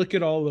idea, look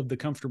at all of the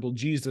comfortable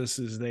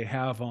Jesuses they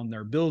have on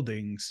their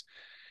buildings.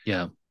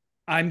 Yeah.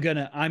 I'm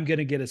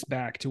gonna get us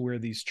back to where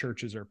these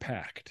churches are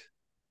packed.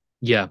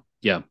 Yeah.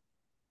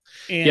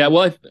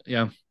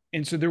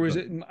 And so there was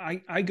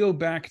I go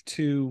back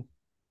to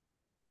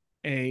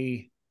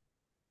there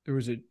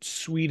was a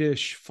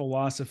Swedish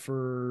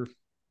philosopher,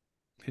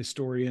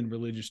 historian,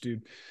 religious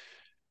dude,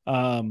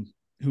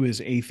 who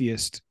is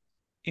atheist,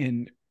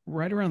 and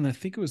right around I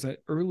think it was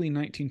that early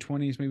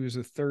 1920s, maybe it was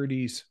the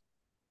 30s.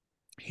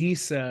 He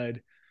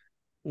said,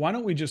 "Why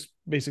don't we just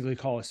basically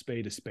call a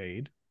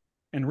spade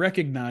and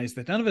recognize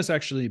that none of us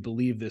actually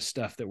believe this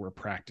stuff that we're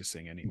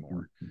practicing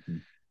anymore?"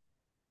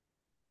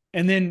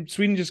 And then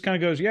Sweden just kind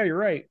of goes, "Yeah, you're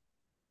right.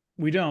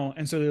 We don't."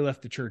 And so they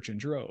left the church in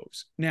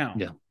droves. Now,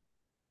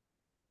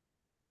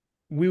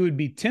 we would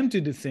be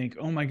tempted to think,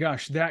 oh my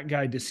gosh, that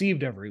guy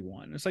deceived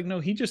everyone. It's like,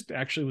 no, he just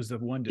actually was the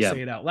one to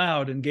say it out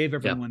loud and gave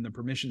everyone the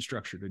permission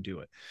structure to do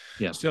it.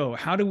 Yeah. So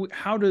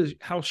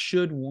how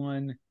should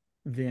one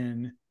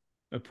then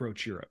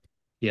approach Europe?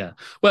 Yeah.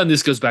 Well, and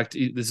this goes back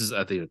to, this is,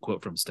 I think, a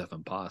quote from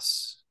Stefan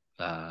Pass,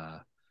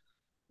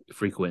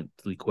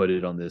 frequently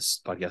quoted on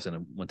this podcast, and a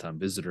one-time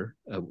visitor,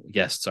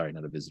 guest. Sorry,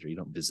 not a visitor. You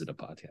don't visit a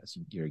podcast.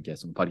 You're a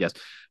guest on the podcast.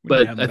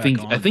 But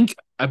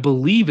I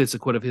believe it's a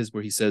quote of his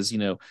where he says,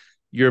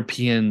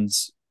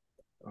 Europeans,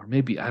 or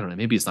maybe, I don't know,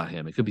 maybe it's not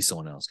him. It could be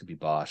someone else. It could be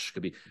Bosch.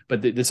 Could be,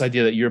 but this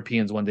idea that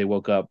Europeans one day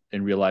woke up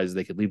and realized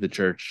they could leave the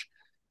church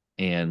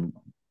and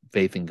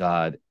faith in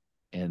God,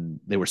 and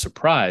they were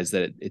surprised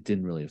that it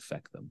didn't really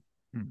affect them.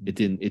 It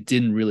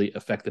didn't really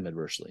affect them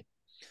adversely.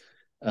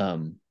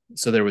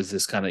 So there was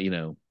this kind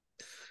of,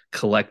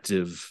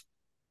 collective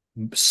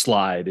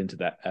slide into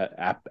that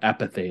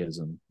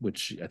apatheism,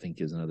 which I think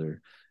is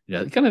another,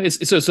 kind of,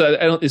 it's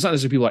not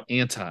necessarily people are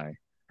anti,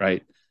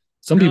 right?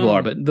 Some people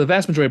are, but the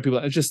vast majority of people,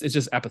 it's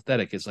just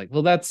apathetic. It's like,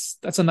 well, that's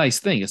a nice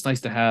thing. It's nice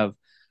to have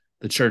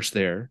the church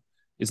there.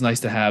 It's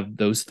nice to have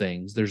those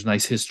things. There's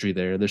nice history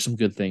there. There's some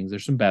good things.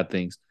 There's some bad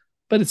things,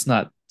 but it's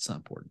not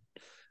important.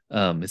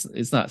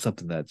 It's not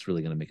something that's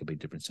really going to make a big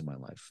difference in my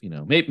life.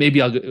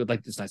 Maybe I'll go,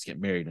 like, it's nice to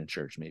get married in a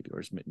church, maybe, or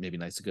it's maybe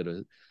nice to go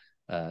to,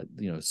 a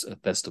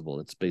festival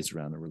that's based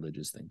around a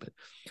religious thing. But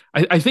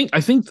I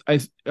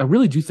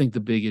really do think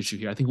the big issue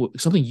here, I think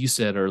something you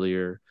said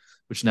earlier,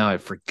 which now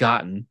I've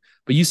forgotten,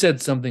 but you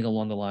said something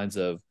along the lines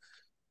of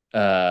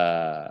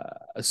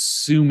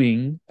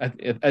assuming. I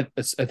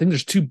think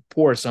there's two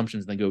poor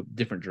assumptions that go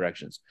different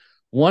directions.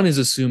 One is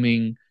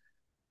assuming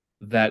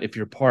that if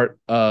you're part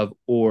of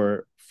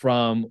or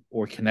from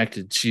or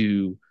connected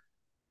to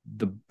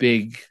the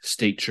big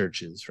state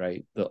churches,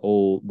 right, the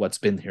old, what's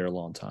been here a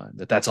long time,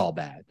 that's all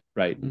bad,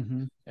 right?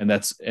 And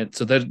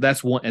so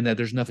that's one, and that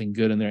there's nothing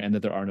good in there, and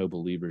that there are no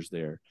believers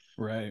there,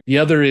 right? The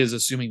other is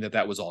assuming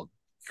that was all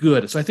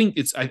good. So I think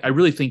I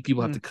really think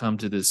people have to come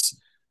to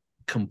this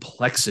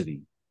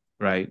complexity,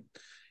 right?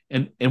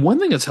 And one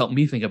thing that's helped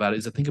me think about it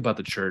is to think about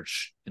the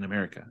church in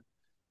America.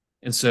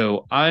 And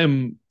so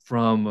I'm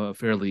from a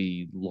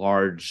fairly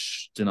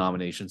large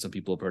denomination. Some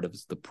people have heard of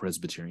the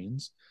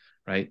Presbyterians,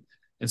 right?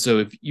 And so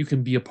if you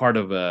can be a part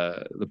of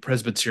the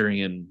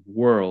Presbyterian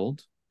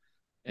world,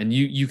 and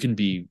you can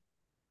be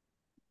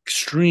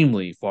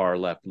extremely far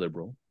left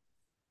liberal,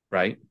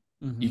 right?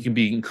 You Mm-hmm. can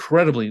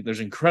be there's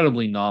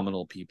incredibly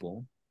nominal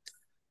people.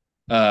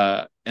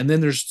 And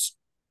then there's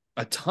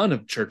a ton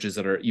of churches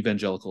that are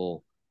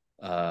evangelical,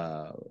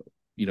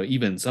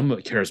 even some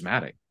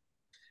charismatic.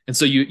 And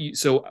so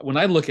so when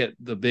I look at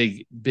the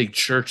big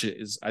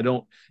churches, I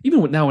don't,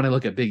 even now when I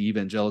look at big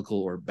evangelical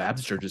or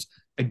Baptist churches,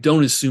 I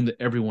don't assume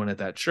that everyone at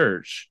that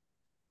church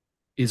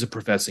is a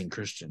professing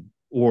Christian,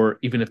 or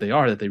even if they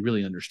are, that they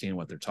really understand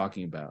what they're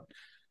talking about,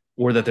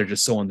 or that they're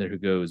just someone there who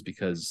goes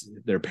because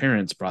their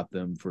parents brought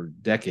them for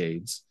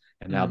decades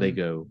and now they Mm-hmm.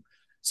 go.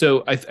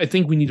 So I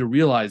think we need to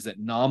realize that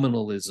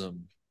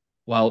nominalism,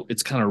 while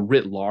it's kind of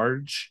writ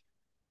large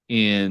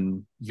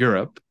in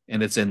Europe,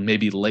 and it's in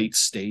maybe late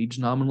stage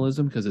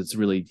nominalism because it's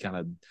really kind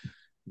of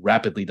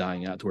rapidly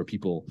dying out to where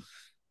people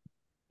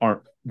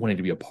aren't wanting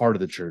to be a part of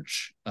the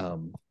church,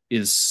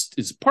 is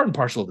part and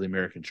parcel of the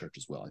American church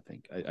as well. I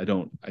think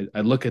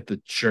I look at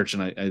the church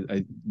and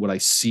I what I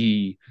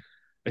see,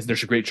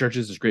 there's great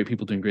churches, there's great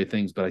people doing great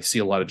things, but I see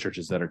a lot of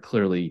churches that are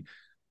clearly,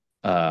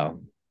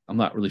 I'm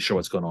not really sure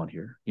what's going on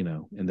here,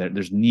 and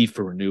there's need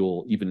for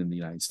renewal even in the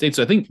United States.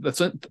 So I think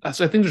so I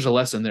think there's a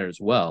lesson there as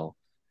well.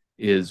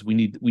 Is we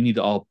need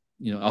to all,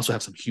 also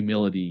have some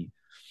humility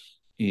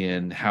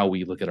in how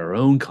we look at our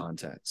own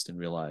context and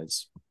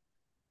realize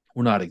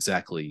we're not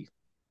exactly,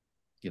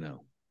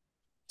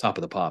 top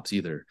of the pops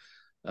either.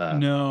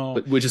 No.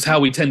 But which is how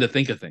we tend to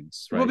think of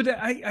things, Well, right? but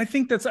I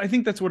think that's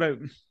what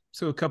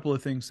so a couple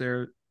of things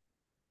there.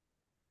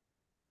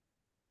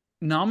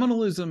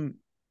 Nominalism,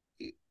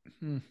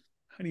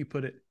 how do you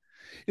put it?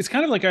 It's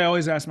kind of like I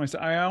always ask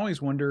myself, I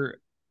always wonder,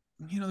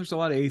 there's a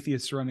lot of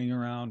atheists running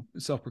around,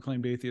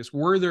 self-proclaimed atheists.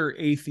 Were there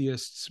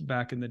atheists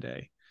back in the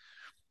day?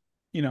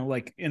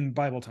 Like in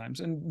Bible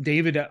times. And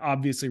David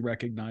obviously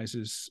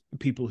recognizes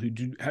people who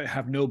do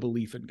have no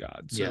belief in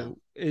God. Yeah. So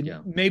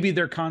Yeah. maybe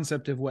their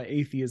concept of what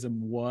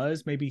atheism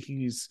was, maybe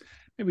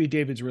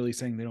David's really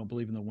saying they don't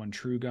believe in the one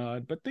true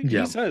God, but he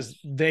Yeah. says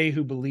they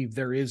who believe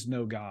there is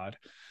no God.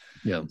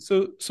 Yeah.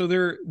 So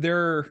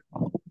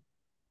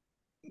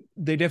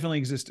they definitely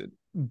existed,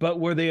 but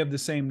were they of the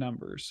same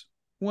numbers?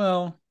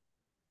 Well,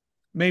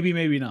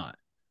 maybe not.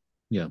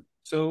 Yeah.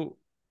 So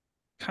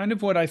kind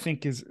of what I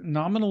think is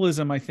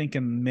nominalism, I think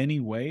in many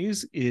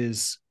ways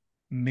is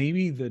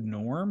maybe the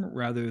norm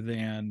rather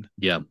than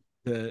Yeah.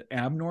 the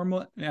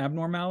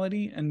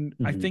abnormality. And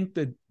I Mm-hmm. think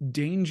the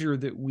danger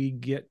that we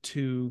get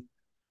to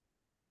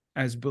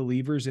as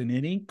believers in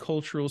any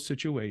cultural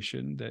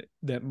situation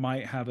that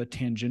might have a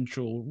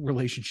tangential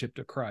relationship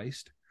to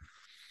Christ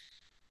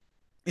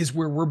is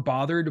where we're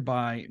bothered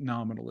by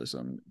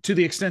nominalism to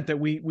the extent that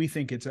we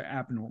think it's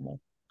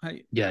abnormal.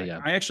 I, Yeah. I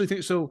Yeah. I actually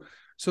think so.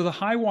 So the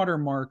high water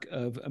mark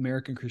of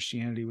American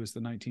Christianity was the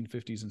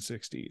 1950s and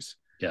 60s,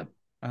 Yeah.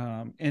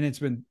 and it's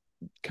been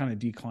kind of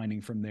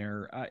declining from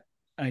there.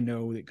 I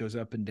know it goes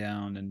up and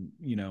down, and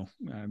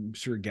I'm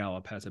sure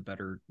Gallup has a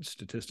better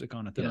statistic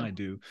on it than Yeah. I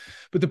do.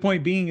 But the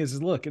point being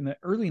is, look, in the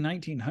early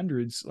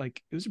 1900s,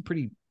 like it was a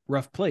pretty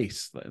rough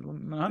place.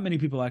 Not many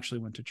people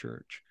actually went to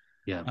church,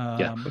 Yeah.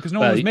 Yeah. because no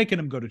one Uh, was making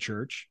them go to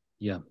church.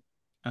 yeah.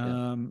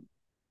 Yeah. Um,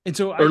 and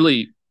so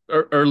Early.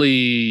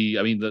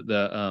 I mean,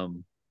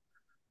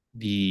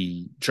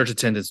 the church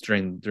attendance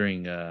during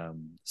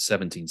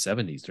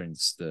 1770s during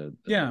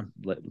yeah,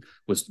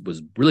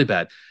 was really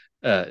bad.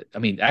 I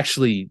mean,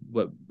 actually,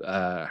 what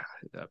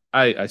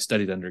I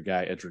studied under a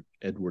guy,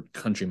 Edward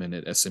Countryman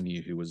at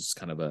SMU, who was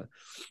kind of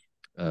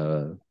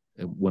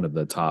one of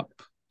the top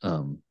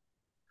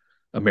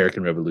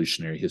American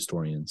Revolutionary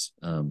historians.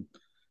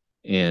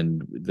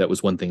 And that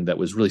was one thing that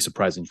was really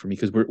surprising for me,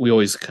 because we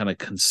always kind of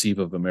conceive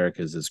of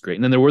America as this great.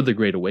 And then there were the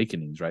Great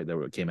Awakenings, right?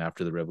 That came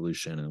after the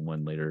Revolution, and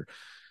one later,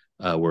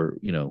 where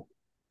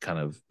kind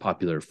of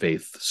popular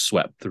faith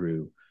swept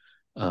through.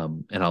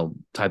 And I'll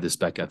tie this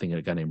back. I think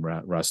a guy named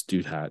Ross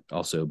Douthat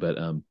also, but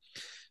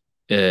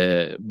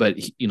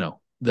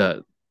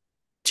the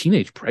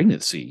teenage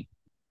pregnancy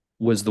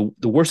was the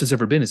worst it's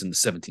ever been is in the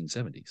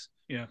 1770s.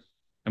 yeah.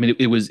 I mean,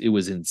 it was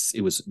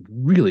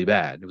really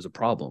bad. It was a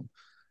problem.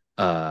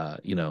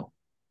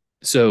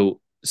 So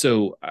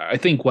I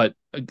think what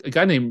a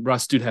guy named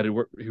Ross Douthat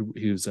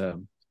who's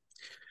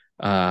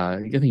I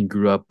think he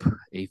grew up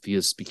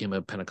atheist, became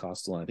a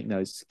Pentecostal, and I think now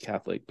he's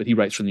Catholic, but he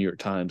writes for the New York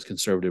Times,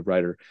 conservative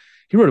writer.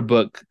 He wrote a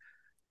book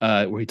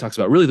where he talks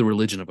about really the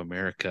religion of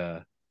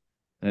America,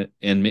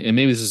 and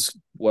maybe this is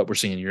what we're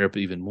seeing in Europe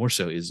even more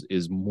so,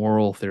 is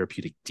moral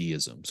therapeutic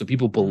deism. So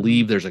people Mm-hmm.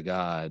 believe there's a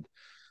God,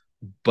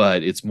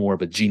 but it's more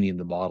of a genie in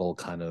the bottle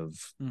kind of.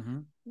 Mm-hmm.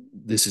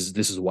 This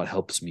is what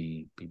helps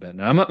me be better.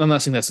 Now, I'm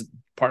not saying that's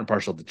part and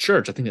parcel of the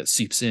church. I think that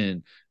seeps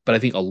in, but I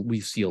think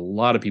we see a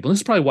lot of people. And this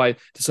is probably why,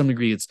 to some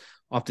degree, it's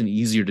often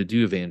easier to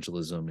do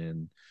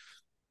evangelism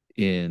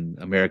in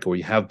America, where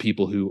you have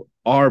people who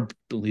are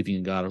believing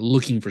in God or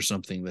looking for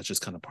something that's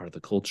just kind of part of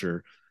the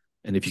culture.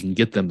 And if you can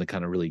get them to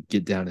kind of really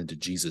get down into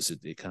Jesus,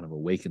 it kind of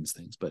awakens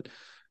things. But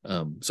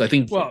So I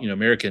think, Well,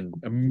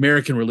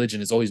 American religion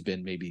has always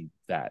been maybe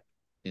that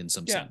in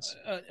some yeah, sense.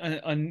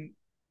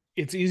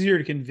 it's easier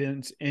to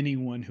convince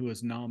anyone who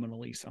is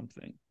nominally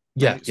something,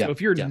 Yeah, right? So yeah,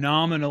 if you're yeah,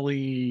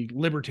 nominally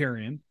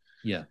libertarian,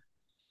 yeah,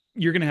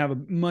 you're going to have a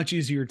much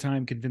easier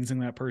time convincing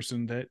that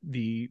person that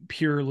the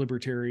pure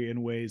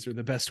libertarian ways are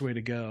the best way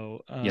to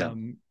go, yeah.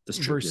 That's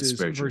true. Yes,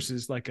 very true.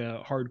 versus like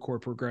a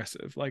hardcore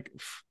progressive. Like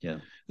Yeah.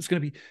 it's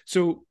going to be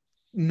so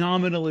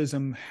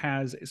nominalism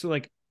has so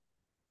like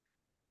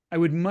I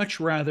would much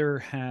rather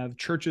have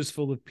churches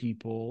full of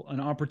people, an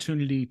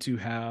opportunity to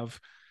have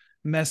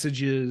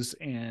messages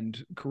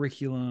and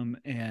curriculum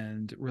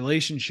and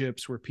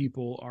relationships where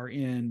people are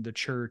in the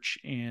church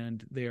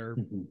and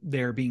Mm-hmm.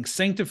 they're being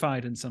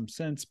sanctified in some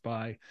sense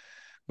by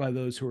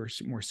those who are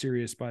more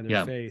serious by their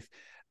Yeah. faith.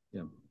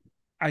 Yeah.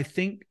 I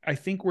think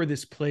where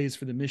this plays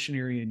for the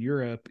missionary in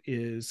Europe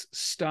is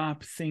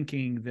stop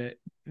thinking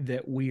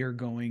that we are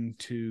going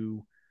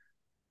to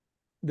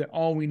that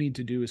all we need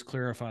to do is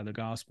clarify the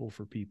gospel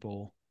for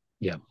people,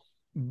 Yeah.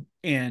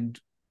 and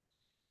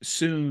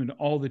soon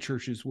all the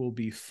churches will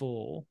be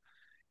full.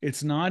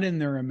 It's not in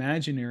their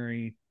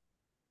imaginary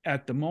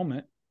at the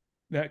moment.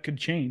 That could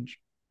change.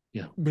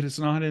 Yeah. But it's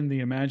not in the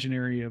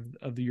imaginary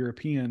of the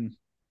European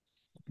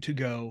to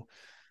go,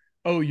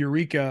 oh,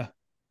 Eureka,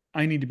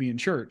 I need to be in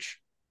church.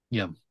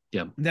 Yeah.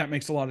 Yeah. That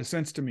makes a lot of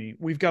sense to me.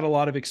 We've got a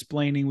lot of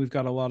explaining, we've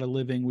got a lot of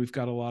living, we've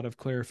got a lot of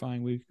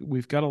clarifying,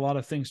 we've got a lot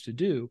of things to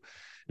do.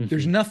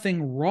 There's Mm-hmm.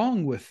 nothing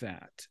wrong with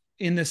that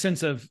in the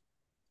sense of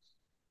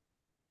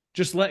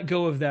just let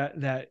go of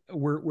that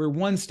we're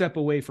one step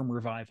away from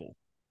revival.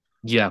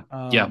 Yeah.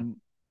 Yeah. um,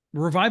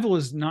 Revival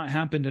has not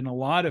happened in a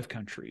lot of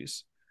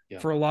countries Yeah.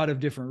 for a lot of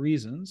different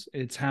reasons.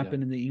 It's Yeah.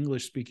 happened in the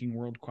English speaking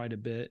world quite a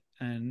bit,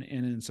 and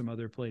in some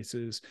other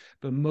places,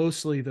 but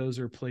mostly those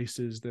are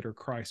places that are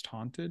Christ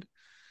haunted,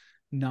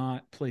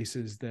 not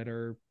places that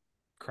are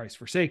Christ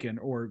forsaken,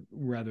 or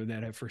rather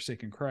that have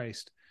forsaken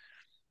Christ.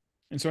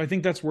 And so I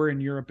think that's where in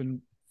Europe,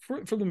 and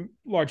for the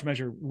large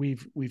measure,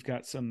 we've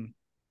got some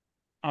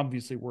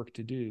obviously work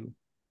to do.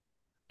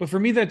 But for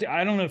me, that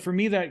I don't know. For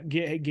me, that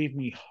gave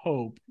me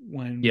hope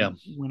Yeah.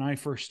 when I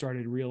first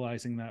started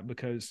realizing that,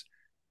 because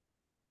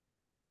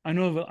I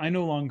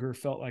no longer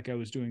felt like I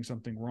was doing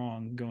something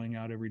wrong going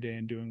out every day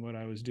and doing what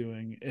I was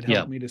doing. It Yeah.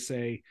 helped me to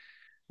say,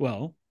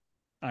 well,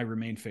 I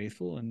remain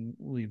faithful and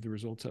leave the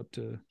results up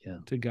Yeah.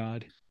 to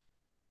God.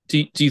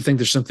 Do you think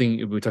there's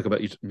something we talk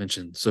about? You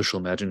mentioned social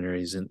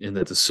imaginaries, and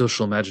that the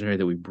social imaginary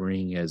that we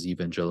bring as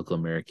evangelical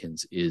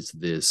Americans is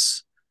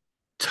this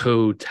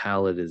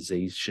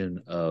totalitization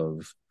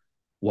of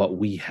what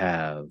we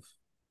have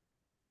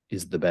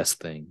is the best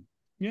thing.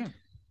 Yeah.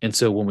 And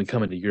so when we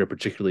come into Europe,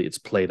 particularly, it's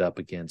played up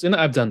against, and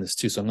I've done this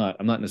too. So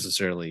I'm not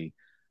necessarily,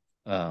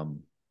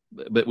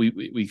 but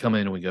we come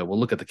in and we go, well,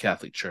 look at the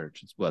Catholic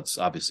Church. It's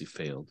obviously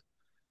failed,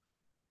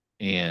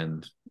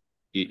 and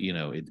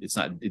it's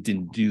not, it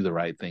didn't do the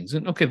right things.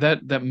 And okay,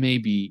 that may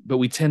be, but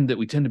we tend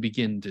to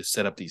begin to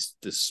set up this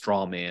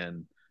straw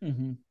man.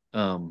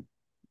 Mm-hmm.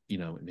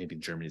 Maybe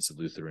in Germany it's the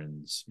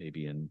Lutherans,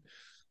 maybe in,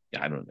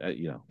 yeah, I don't,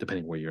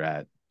 depending where you're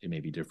at, it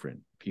may be different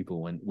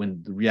people.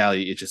 When the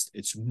reality,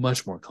 it's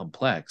much more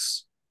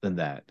complex than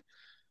that,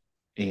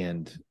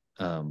 and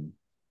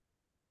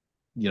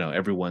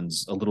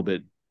everyone's a little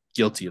bit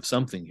guilty of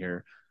something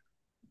here,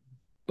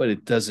 but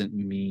it doesn't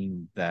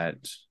mean that,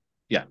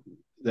 yeah,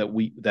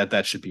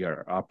 that should be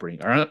our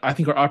operating. I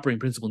think our operating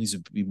principle needs to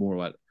be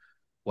more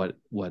what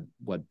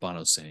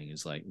Bono's saying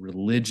is like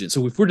religion.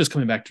 So if we're just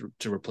coming back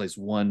to replace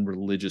one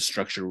religious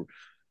structure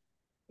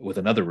with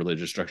another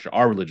religious structure,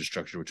 our religious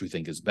structure, which we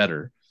think is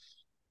better,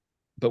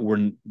 but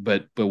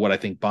what I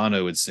think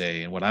Bono would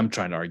say, and what I'm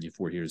trying to argue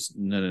for here, is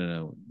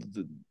no.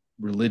 The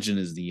religion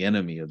is the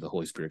enemy of the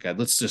Holy Spirit. God,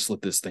 let's just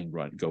let this thing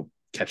go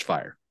catch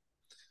fire.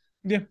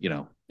 Yeah.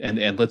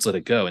 And let's let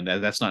it go. And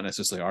that's not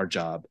necessarily our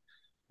job.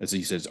 As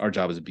he says, our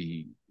job is to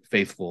be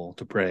faithful,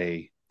 to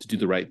pray, to do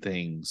the right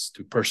things,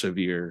 to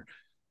persevere,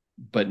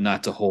 but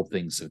not to hold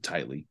things so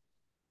tightly.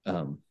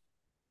 And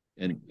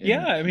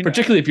Yeah. I mean,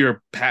 particularly if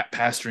you're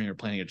pastoring or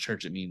planning a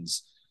church, it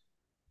means,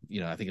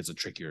 I think it's a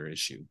trickier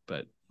issue.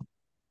 But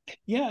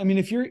yeah, I mean,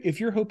 if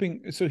you're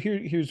hoping, so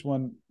here's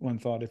one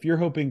thought. If you're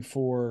hoping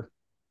for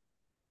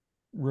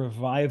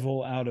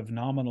revival out of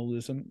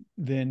nominalism,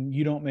 then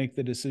you don't make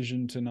the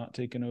decision to not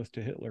take an oath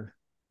to Hitler.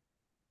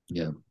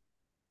 yeah,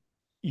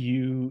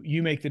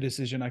 You make the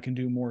decision, I can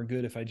do more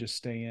good if I just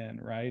stay in,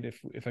 right?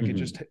 If I could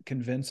just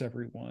convince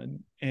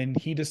everyone. And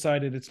he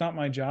decided it's not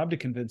my job to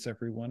convince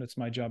everyone, it's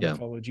my job to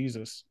follow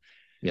Jesus.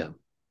 Yeah.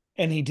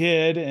 And he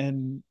did,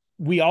 and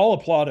we all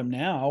applaud him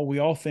now. We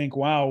all think,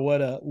 wow,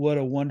 what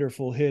a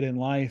wonderful hit in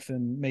life,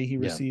 and may he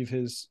receive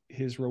his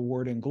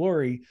reward and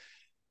glory.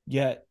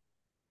 Yet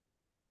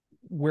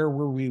where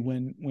were we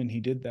when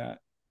he did that?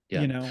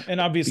 Yeah. And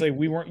obviously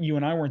you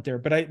and I weren't there,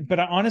 but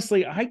I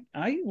honestly,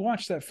 I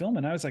watched that film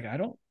and I was like, I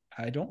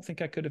don't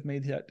think I could have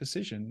made that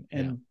decision,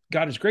 and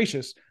God is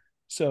gracious.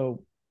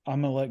 So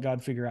I'm going to let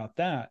God figure out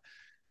that.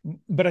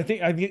 But I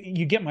think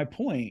you get my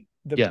point.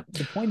 The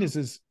point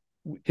is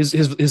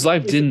his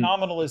life didn't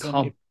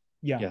nominalism.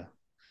 Yeah.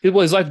 Yeah.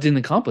 Well, his life didn't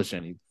accomplish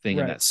anything in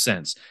Right. that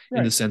sense, in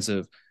the Right. sense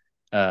of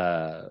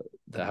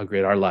how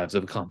great our lives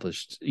have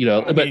accomplished,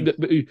 I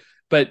mean,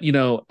 but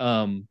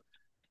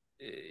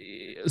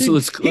so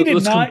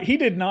he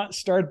did not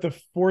start the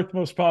fourth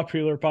most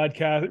popular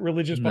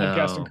religious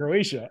podcast in no,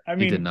 Croatia. I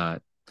he did mean,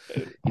 not.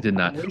 He did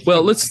not.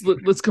 Well, wasting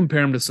let's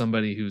compare him to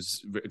somebody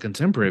who's a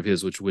contemporary of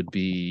his, which would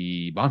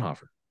be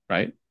Bonhoeffer,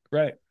 right?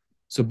 right.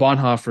 So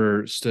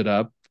Bonhoeffer stood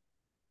up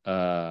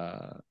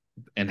uh,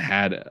 and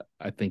had,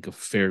 I think,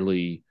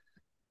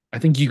 I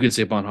think you could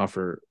say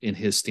Bonhoeffer in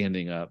his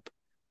standing up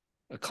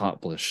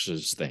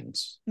accomplishes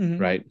things,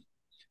 Mm-hmm. right?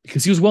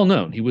 Because he was well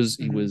known.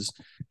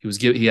 Mm-hmm.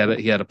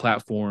 He had a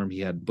platform. He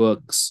had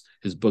books.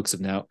 His books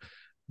have now,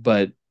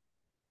 but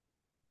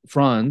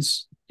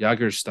Franz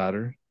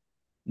Jagerstatter,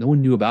 no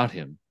one knew about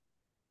him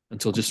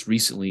until just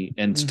recently,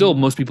 and Mm-hmm. still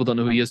most people don't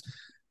know who he is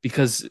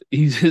because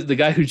he's the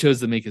guy who chose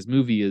to make his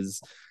movie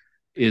is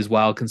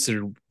while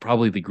considered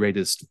probably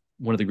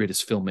one of the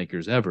greatest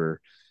filmmakers ever,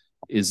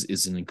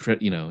 is an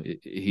incredible,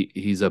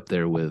 he's up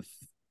there with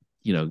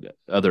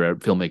other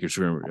filmmakers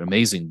who are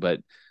amazing, but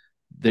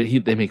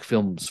they make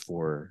films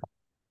for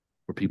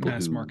people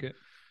Mass who market.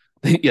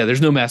 yeah,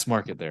 there's no mass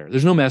market there.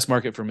 There's no mass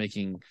market for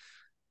making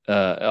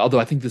although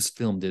I think this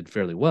film did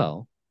fairly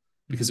well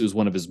because Mm-hmm. it was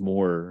one of his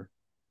more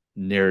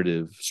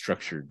narrative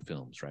structured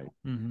films, right?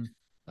 Mm-hmm.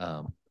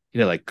 Um,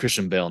 like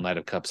Christian Bale, Knight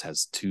of Cups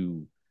has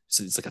two.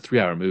 So it's like a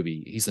 3-hour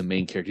movie. He's the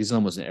main character. He's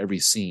almost in every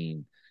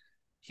scene.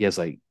 He has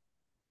like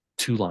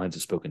 2 lines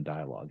of spoken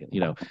dialogue,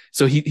 and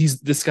so he's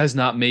this guy's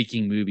not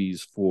making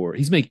movies for.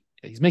 He's making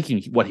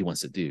what he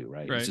wants to do,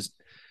 right? Right. He's just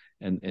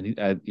and he,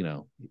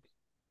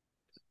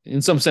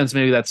 in some sense,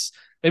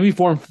 maybe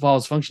form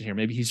follows function here.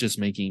 Maybe he's just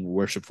making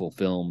worshipful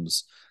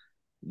films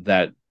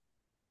that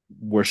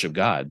worship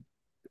God,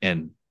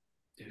 and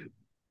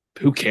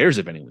who cares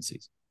if anyone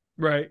sees?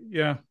 Right.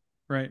 Yeah.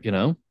 Right.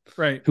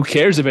 Right. Who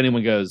cares if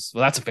anyone goes,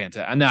 well, that's a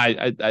fantastic. No,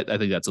 I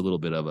think that's a little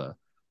bit of a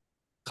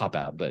cop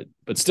out, but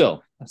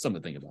still, that's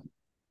something to think about.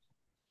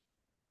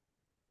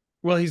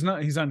 Well, he's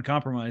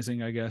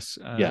uncompromising, I guess.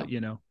 Yeah,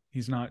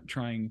 He's not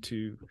trying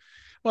to,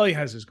 well, he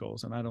has his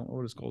goals, and I don't know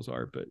what his goals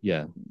are, but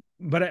yeah,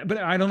 but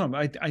I don't know.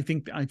 I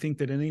think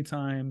that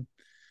anytime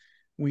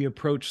we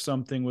approach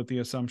something with the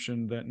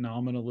assumption that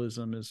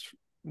nominalism is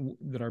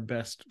that our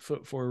best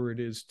foot forward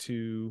is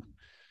to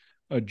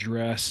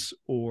address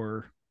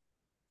or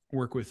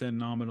work within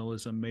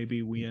nominalism,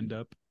 maybe we end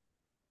up.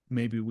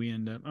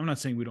 I'm not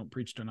saying we don't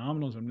preach to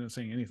nominalism. I'm not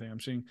saying anything.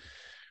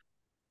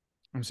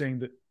 I'm saying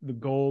that the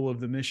goal of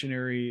the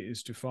missionary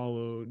is to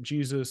follow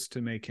Jesus,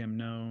 to make him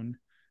known,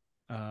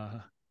 uh,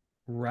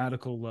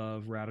 radical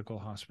love, radical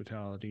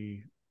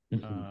hospitality,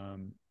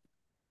 mm-hmm.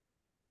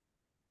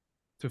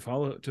 to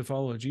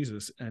follow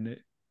Jesus, and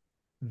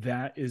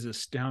that is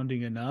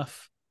astounding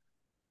enough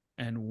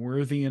and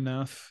worthy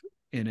enough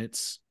in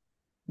its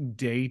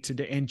day to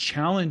day and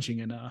challenging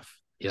enough,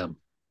 Yeah,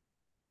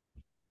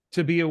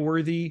 to be a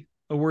worthy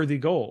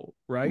goal,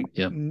 right?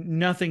 Yeah,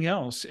 Nothing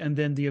else. And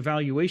then the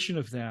evaluation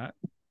of that,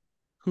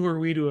 who are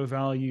we to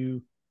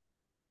evaluate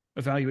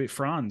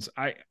Franz?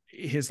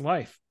 His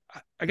life.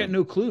 I got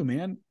no clue,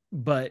 man.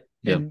 But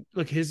and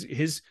look,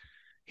 his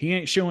he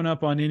ain't showing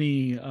up on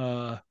any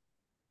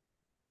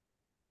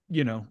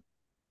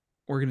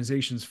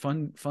organization's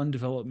fund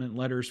development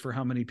letters for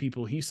how many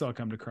people he saw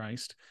come to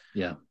Christ.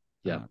 Yeah,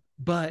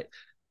 but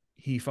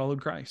he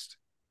followed Christ.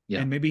 Yeah,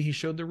 and maybe he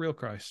showed the real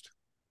Christ.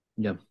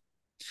 Yeah,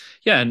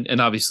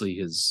 and obviously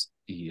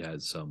he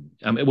has some.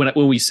 I mean,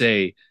 when we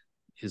say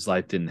his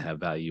life didn't have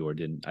value or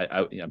didn't,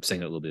 I'm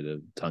saying a little bit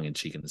of tongue in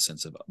cheek in the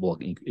sense of, well,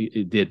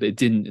 it did, but it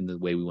didn't in the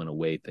way we want to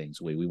weigh things,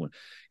 the way we want.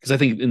 Because I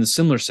think in the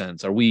similar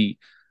sense, are we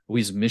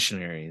as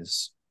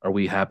missionaries, are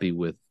we happy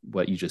with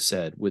what you just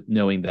said, with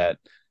knowing that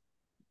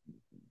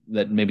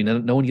maybe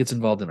no one gets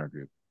involved in our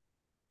group,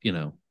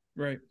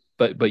 Right.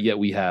 but yet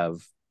we have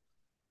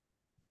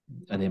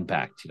an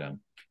impact,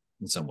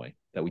 in some way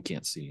that we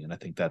can't see. And I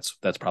think that's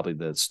probably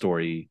the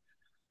story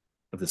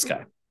of this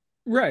guy.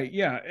 Right.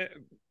 Yeah.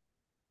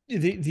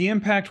 The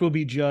impact will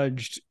be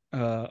judged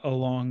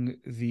along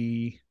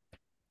the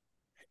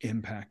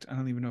impact. I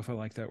don't even know if I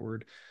like that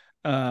word.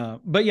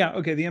 But yeah,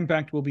 okay. The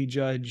impact will be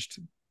judged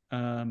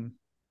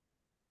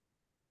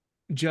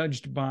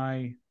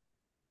by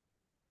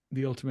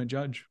the ultimate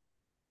judge.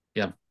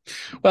 Yeah.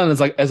 Well, and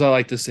it's like, as I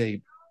like to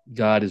say,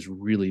 God is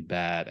really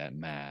bad at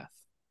math,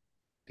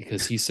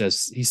 because he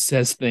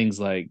says things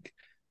like,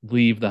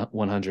 leave the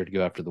 100,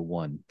 go after the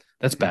one.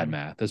 That's bad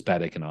math. That's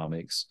bad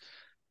economics.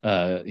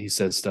 He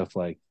says stuff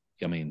like,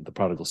 I mean, the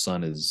prodigal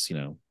son is,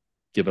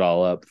 give it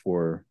all up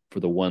for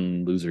the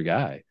one loser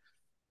guy.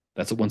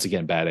 That's once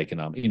again bad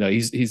economic.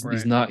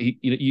 He's not.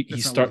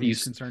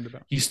 Concerned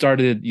about. You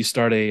start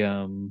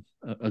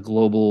a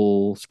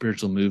global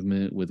spiritual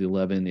movement with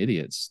 11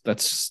 idiots.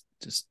 That's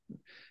just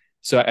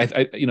so.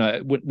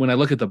 When I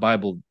look at the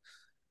Bible,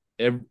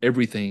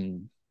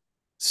 everything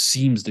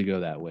seems to go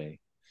that way.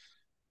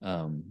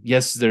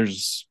 Yes,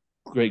 there's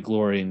great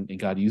glory and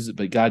God uses it,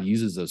 but God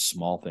uses those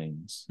small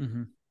things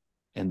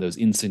and those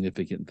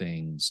insignificant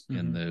things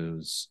and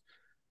those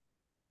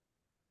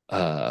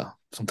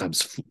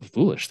sometimes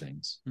foolish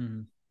things.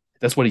 Mm-hmm.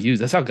 That's what he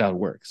used. That's how God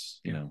works,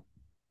 you know.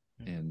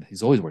 And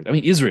he's always worked. I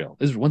mean, Israel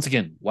once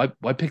again. Why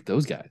pick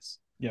those guys?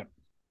 Yeah,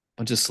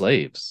 bunch of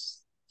slaves.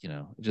 You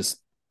know,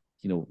 just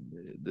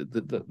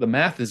the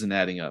math isn't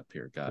adding up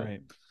here, God.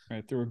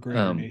 Right. There were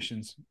greater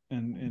nations,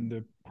 and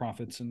the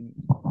prophets and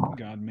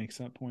God makes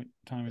that point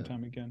time and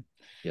time again.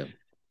 Yeah.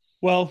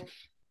 Well,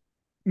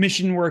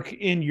 mission work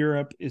in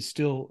Europe is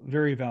still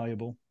very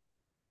valuable.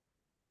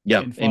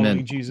 Yeah. In following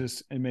Amen.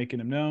 Jesus and making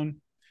him known.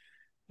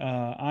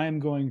 I am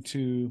going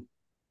to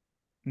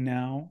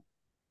now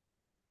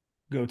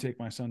go take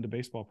my son to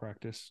baseball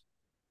practice.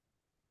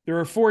 There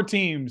are 4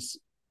 teams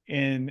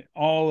in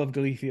all of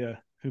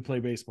Galicia who play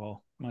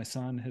baseball. My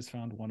son has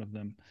found one of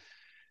them.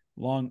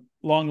 Long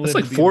live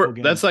the beautiful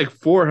game. That's like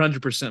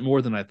 400%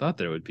 more than I thought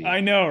there would be. I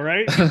know,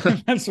 right?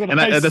 That's what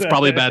that's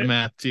probably bad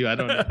math too. I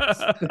don't know.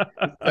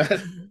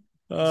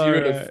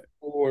 0 to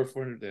 4,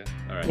 400. Yeah.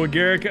 All right. Well,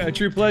 Garrick, a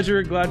true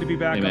pleasure. Glad to be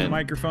back on the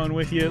microphone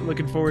with you.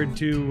 Looking forward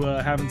to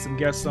having some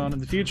guests on in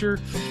the future.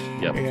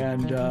 Yep.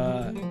 And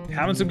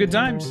having some good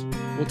times.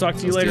 We'll talk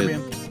to you later,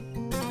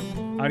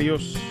 man.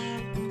 Adios.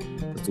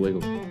 Let's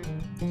wiggle.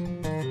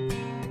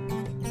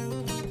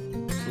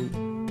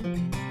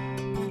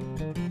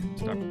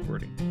 Stop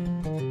recording.